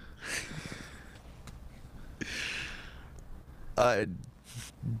 Tuesday.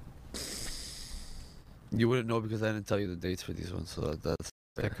 You wouldn't know because I didn't tell you the dates for these ones, so that's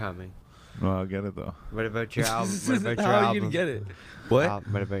They're coming. Well, I'll get it though. What about your album? This What isn't about your how you album? gonna get it. What?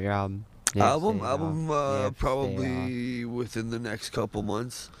 What about your album? Album, You have to stay off. probably within the next couple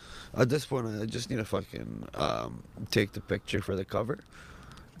months. At this point, I just need to fucking take the picture for the cover.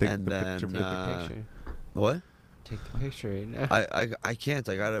 Take And the then, picture. Take the picture. What? Take the picture right now. I can't.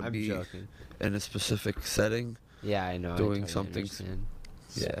 I gotta I'm be joking. in a specific setting. Yeah, I know. I doing totally something understand.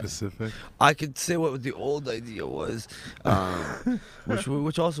 Yeah. Specific. I could say what the old idea was,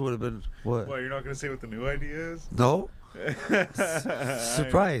 which also would have been what? Well, you're not gonna say what the new idea is? No, Surprise.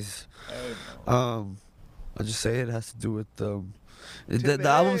 surprise. I'll just say it has to do with the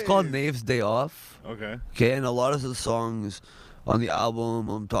album's called Today. Knave's Day Off. Okay. Okay, and a lot of the songs on the album,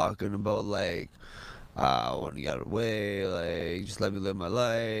 I'm talking about like, I want to get away, like just let me live my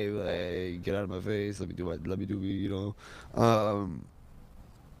life, like get out of my face, let me do me, you know.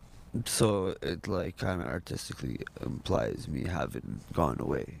 So it like kind of artistically implies me having gone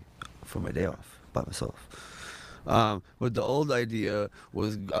away for my day off by myself. But the old idea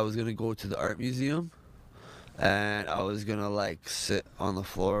was I was gonna go to the art museum, and I was gonna like sit on the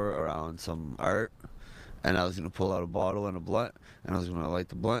floor around some art, and I was gonna pull out a bottle and a blunt, and I was gonna light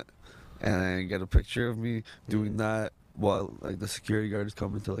the blunt, and then get a picture of me doing that while like the security guard is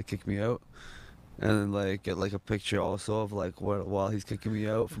coming to like kick me out. And then like get like a picture also of like while he's kicking me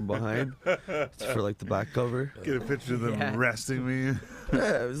out from behind for like the back cover. Get a picture of them Yeah. arresting me.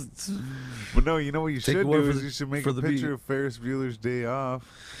 Yeah, But no, you know what you Take should one do for is the- you should make for a the picture beat. of Ferris Bueller's Day Off.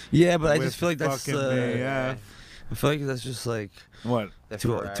 yeah, but I with just feel like that's fucking AF. I feel like that's just like What? The too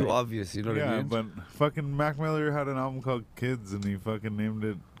Ferrari. obvious. You know what I Yeah, mean? but fucking Mac Miller had an album called Kids, and he fucking named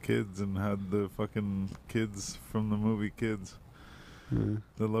it Kids, and had the fucking kids from the movie Kids. Yeah.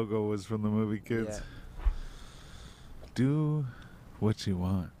 The logo was from the movie Kids. Yeah. Do what you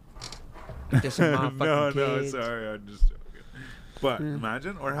want. Just a motherfucking no, kids. sorry, I'm just joking. But Yeah.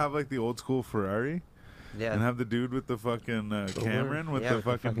 imagine, or have like the old school Ferrari, Yeah. and have the dude with the fucking Cameron with yeah, the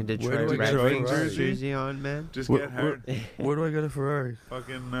fucking Where Detroit do I Red get a Wings Ferrari? jersey on, man. Just Where- get hard. Where do I get a Ferrari?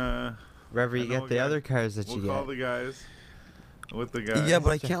 Fucking Wherever you I know get a the guy. other cars that we'll you call get. the guys with the guys. Yeah, but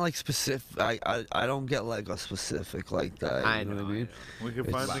I can't like specific. I don't get like a specific like that. I You know know, what I mean? We can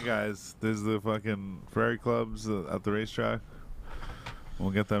It's- find the guys. There's the fucking Ferrari clubs at the racetrack. We'll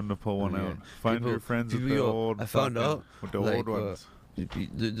get them to pull one Yeah. out. Find People- your friends with people, the yo, old. I found fucking- out, with the like, old ones.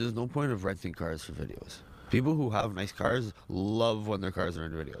 There's no point of renting cars for videos. People who have nice cars love when their cars are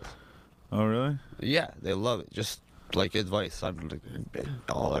in videos. Oh really? Yeah, they love it. Just like advice. I'm like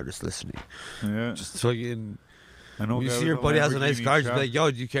all artists listening. Yeah. Just fucking. I know. When you guy see with your a buddy has a nice Lamborghini car, just truck. be like,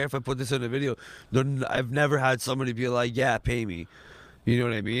 "Yo, do you care if I put this in a video?" I've never had somebody be like, "Yeah, pay me." You know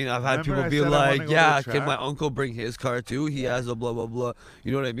what I mean? I've had Remember people I be said I wanna like, go to "Yeah, the can my track? uncle bring his car too? He has a blah blah blah."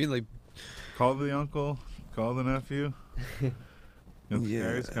 You know what I mean? Like, Call the uncle. Call the nephew. The Yeah.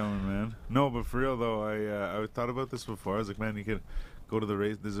 car's coming, man. No, but for real though, I thought about this before. I was like, man, you could go to the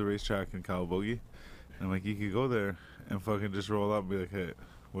race. There's a racetrack in Calabogie, and I'm like, you could go there and fucking just roll up and be like, hey,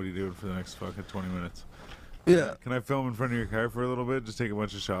 what are you doing for the next fucking 20 minutes? yeah, Can I film in front of your car for a little bit? Just take a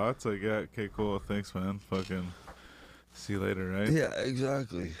bunch of shots. Like, yeah, okay, cool. Thanks, man. Fucking see you later, right? yeah,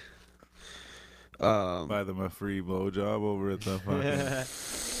 exactly. Buy them a free blowjob over at the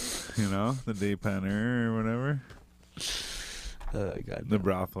fucking, you know, the day panner or whatever. God, The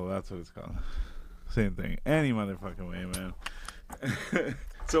brothel, that's what it's called. Same thing. Any motherfucking way, man.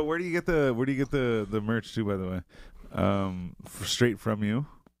 So where do you get the merch to, by the way? Straight from you?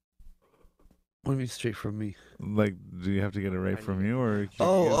 what do you mean straight from me? Like, do you have to get it right from you, or is there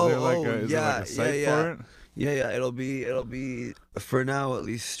yeah, like a site yeah. for it? Yeah, it'll be for now at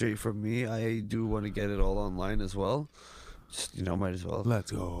least straight from me. I do want to get it all online as well. Just, might as well.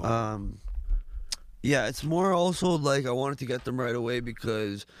 Let's go. Yeah, it's more also like I wanted to get them right away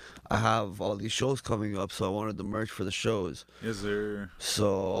because I have all these shows coming up, so I wanted the merch for the shows. Is there?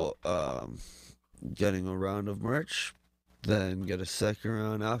 So, getting a round of merch, then get a second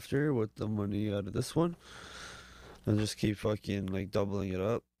round after with the money out of this one, and just keep fucking like doubling it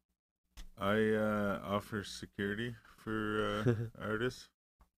up. I offer security for artists.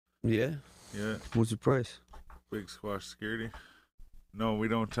 Yeah. Yeah, What's the price? big squash security. No, we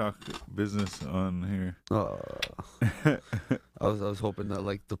don't talk business on here. I was hoping that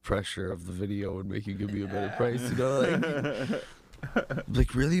like the pressure of the video would make you give me a better price.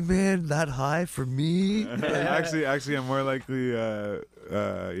 Like really, man, that high for me? Actually, I'm more likely. I'm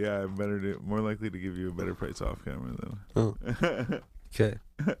more likely to give you a better price off camera Oh, than. okay.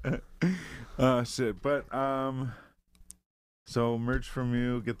 Shit. But so merch from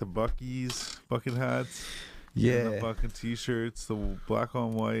you. Get the bucket hats. And the Yeah. fucking t-shirts, the black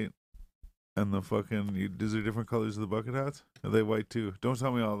on white, and the fucking. Is there different colors of the bucket hats? Are they white too? Don't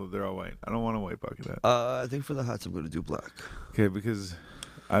tell me all that they're all white. I don't want a white bucket hat. I think for the hats I'm gonna do black. Okay, because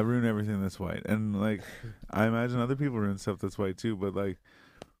I ruin everything that's white, and like I imagine other people ruin stuff that's white too. But like,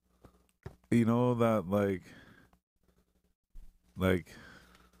 you know that like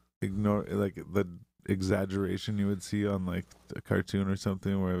ignore like the exaggeration you would see on like a cartoon or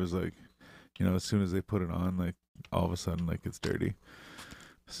something, where it was like, as soon as they put it on, like all of a sudden like it's dirty.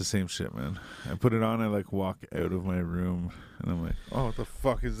 It's the same shit, man. I put it on, I like walk out of my room, and I'm like, oh, what the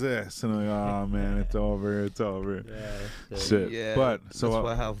fuck is this? And I'm like, oh man, it's over. Shit. Yeah. But that's so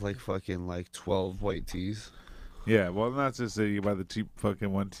why I have like fucking like 12 white tees. yeah, well, that's just it. You buy the cheap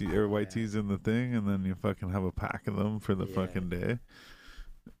fucking white tees in the thing, and then you fucking have a pack of them for the Yeah. fucking day.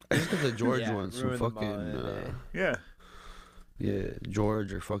 I just got the George Yeah, ones from ruin them all fucking. in a day. Yeah. Yeah,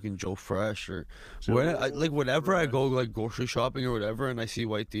 George or fucking Joe Fresh or Joe whenever I Fresh. go like grocery shopping or whatever, and I see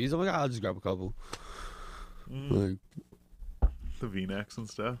white tees, I'm like, I'll just grab a couple. Like, The V-necks and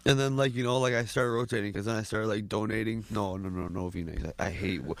stuff. and then like like I started rotating because then I started like donating. No V-necks.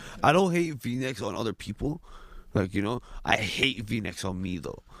 I don't hate V-necks on other people. Like I hate V-necks on me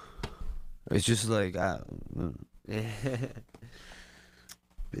though. It's just like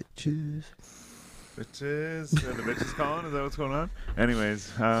bitches. Bitches. Are the bitches calling? Is that what's going on? Anyways,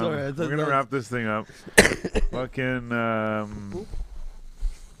 Sorry, I thought we're gonna that- wrap this thing up. Fucking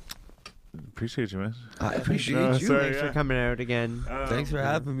appreciate you, man. I appreciate No, you. sorry. Thanks yeah. for coming out again. Thanks for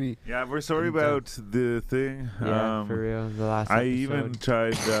having me. Yeah, we're sorry Anytime. about the thing. Yeah, for real. The last I episode. even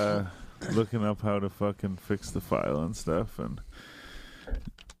tried looking up how to fucking fix the file and stuff, and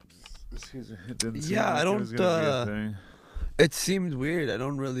excuse me, it didn't seem Yeah, like I it was don't, gonna be a thing. It seemed weird. I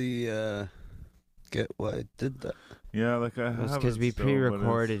don't really get why I did that. Yeah, like I It's have because we still, but it's-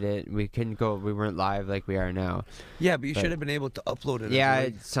 pre-recorded it. We couldn't go. We weren't live like we are now. Yeah, but you But- should have been able to upload it. Yeah,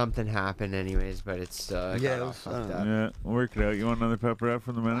 like, something happened anyways, but it's still Yeah, got it all was, fucked up. Yeah, we'll work it out. You want another pepper out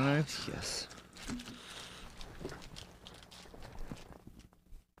from the Mennonites? yes.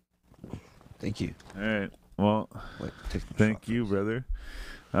 Thank you. All right. Well, Wait, take some thank shots you, first. brother.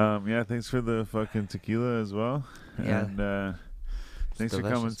 Yeah, thanks for the fucking tequila as well. Yeah. And thanks for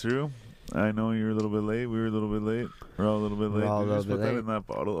coming delicious. through. I know you were a little bit late. We were a little bit late. We're all a little bit We're late. all a Did you little just put bit that late. in that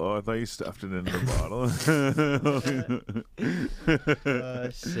bottle? Oh, I thought you stuffed it in the bottle.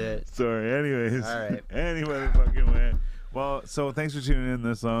 Shit. Sorry. Anyways. All right. Any motherfucking way. Well, so thanks for tuning in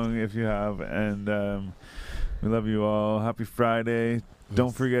this long if you have. And we love you all. Happy Friday.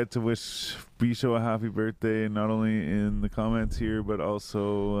 Don't forget to wish B-Show a happy birthday, not only in the comments here, but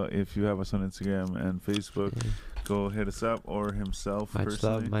also if you have us on Instagram and Facebook, go hit us up, or himself Much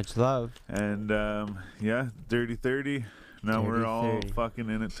personally. love, much love. And yeah, Dirty 30. Now we're Dirty all 30. fucking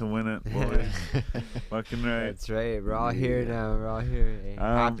in it to win it, boys. Fucking right. That's right. We're all here now. We're all here. Hey,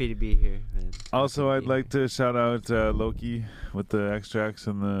 happy to be here, man. Also, Happy I'd to be like to shout out Loki with the extracts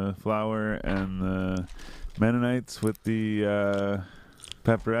and the flour, and the Mennonites with the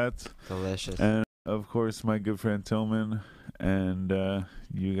pepperettes, here. Delicious. and of course my good friend Tillman, and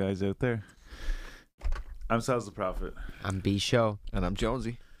you guys out there. I'm Sal's the Prophet. I'm B Show. And I'm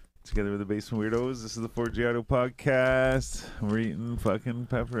Jonesy. Together with the Basement Weirdos, this is the 4G Auto Podcast. We're eating fucking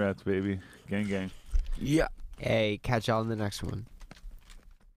pepperettes, baby. Gang, gang. Yeah. Hey, catch y'all in the next one.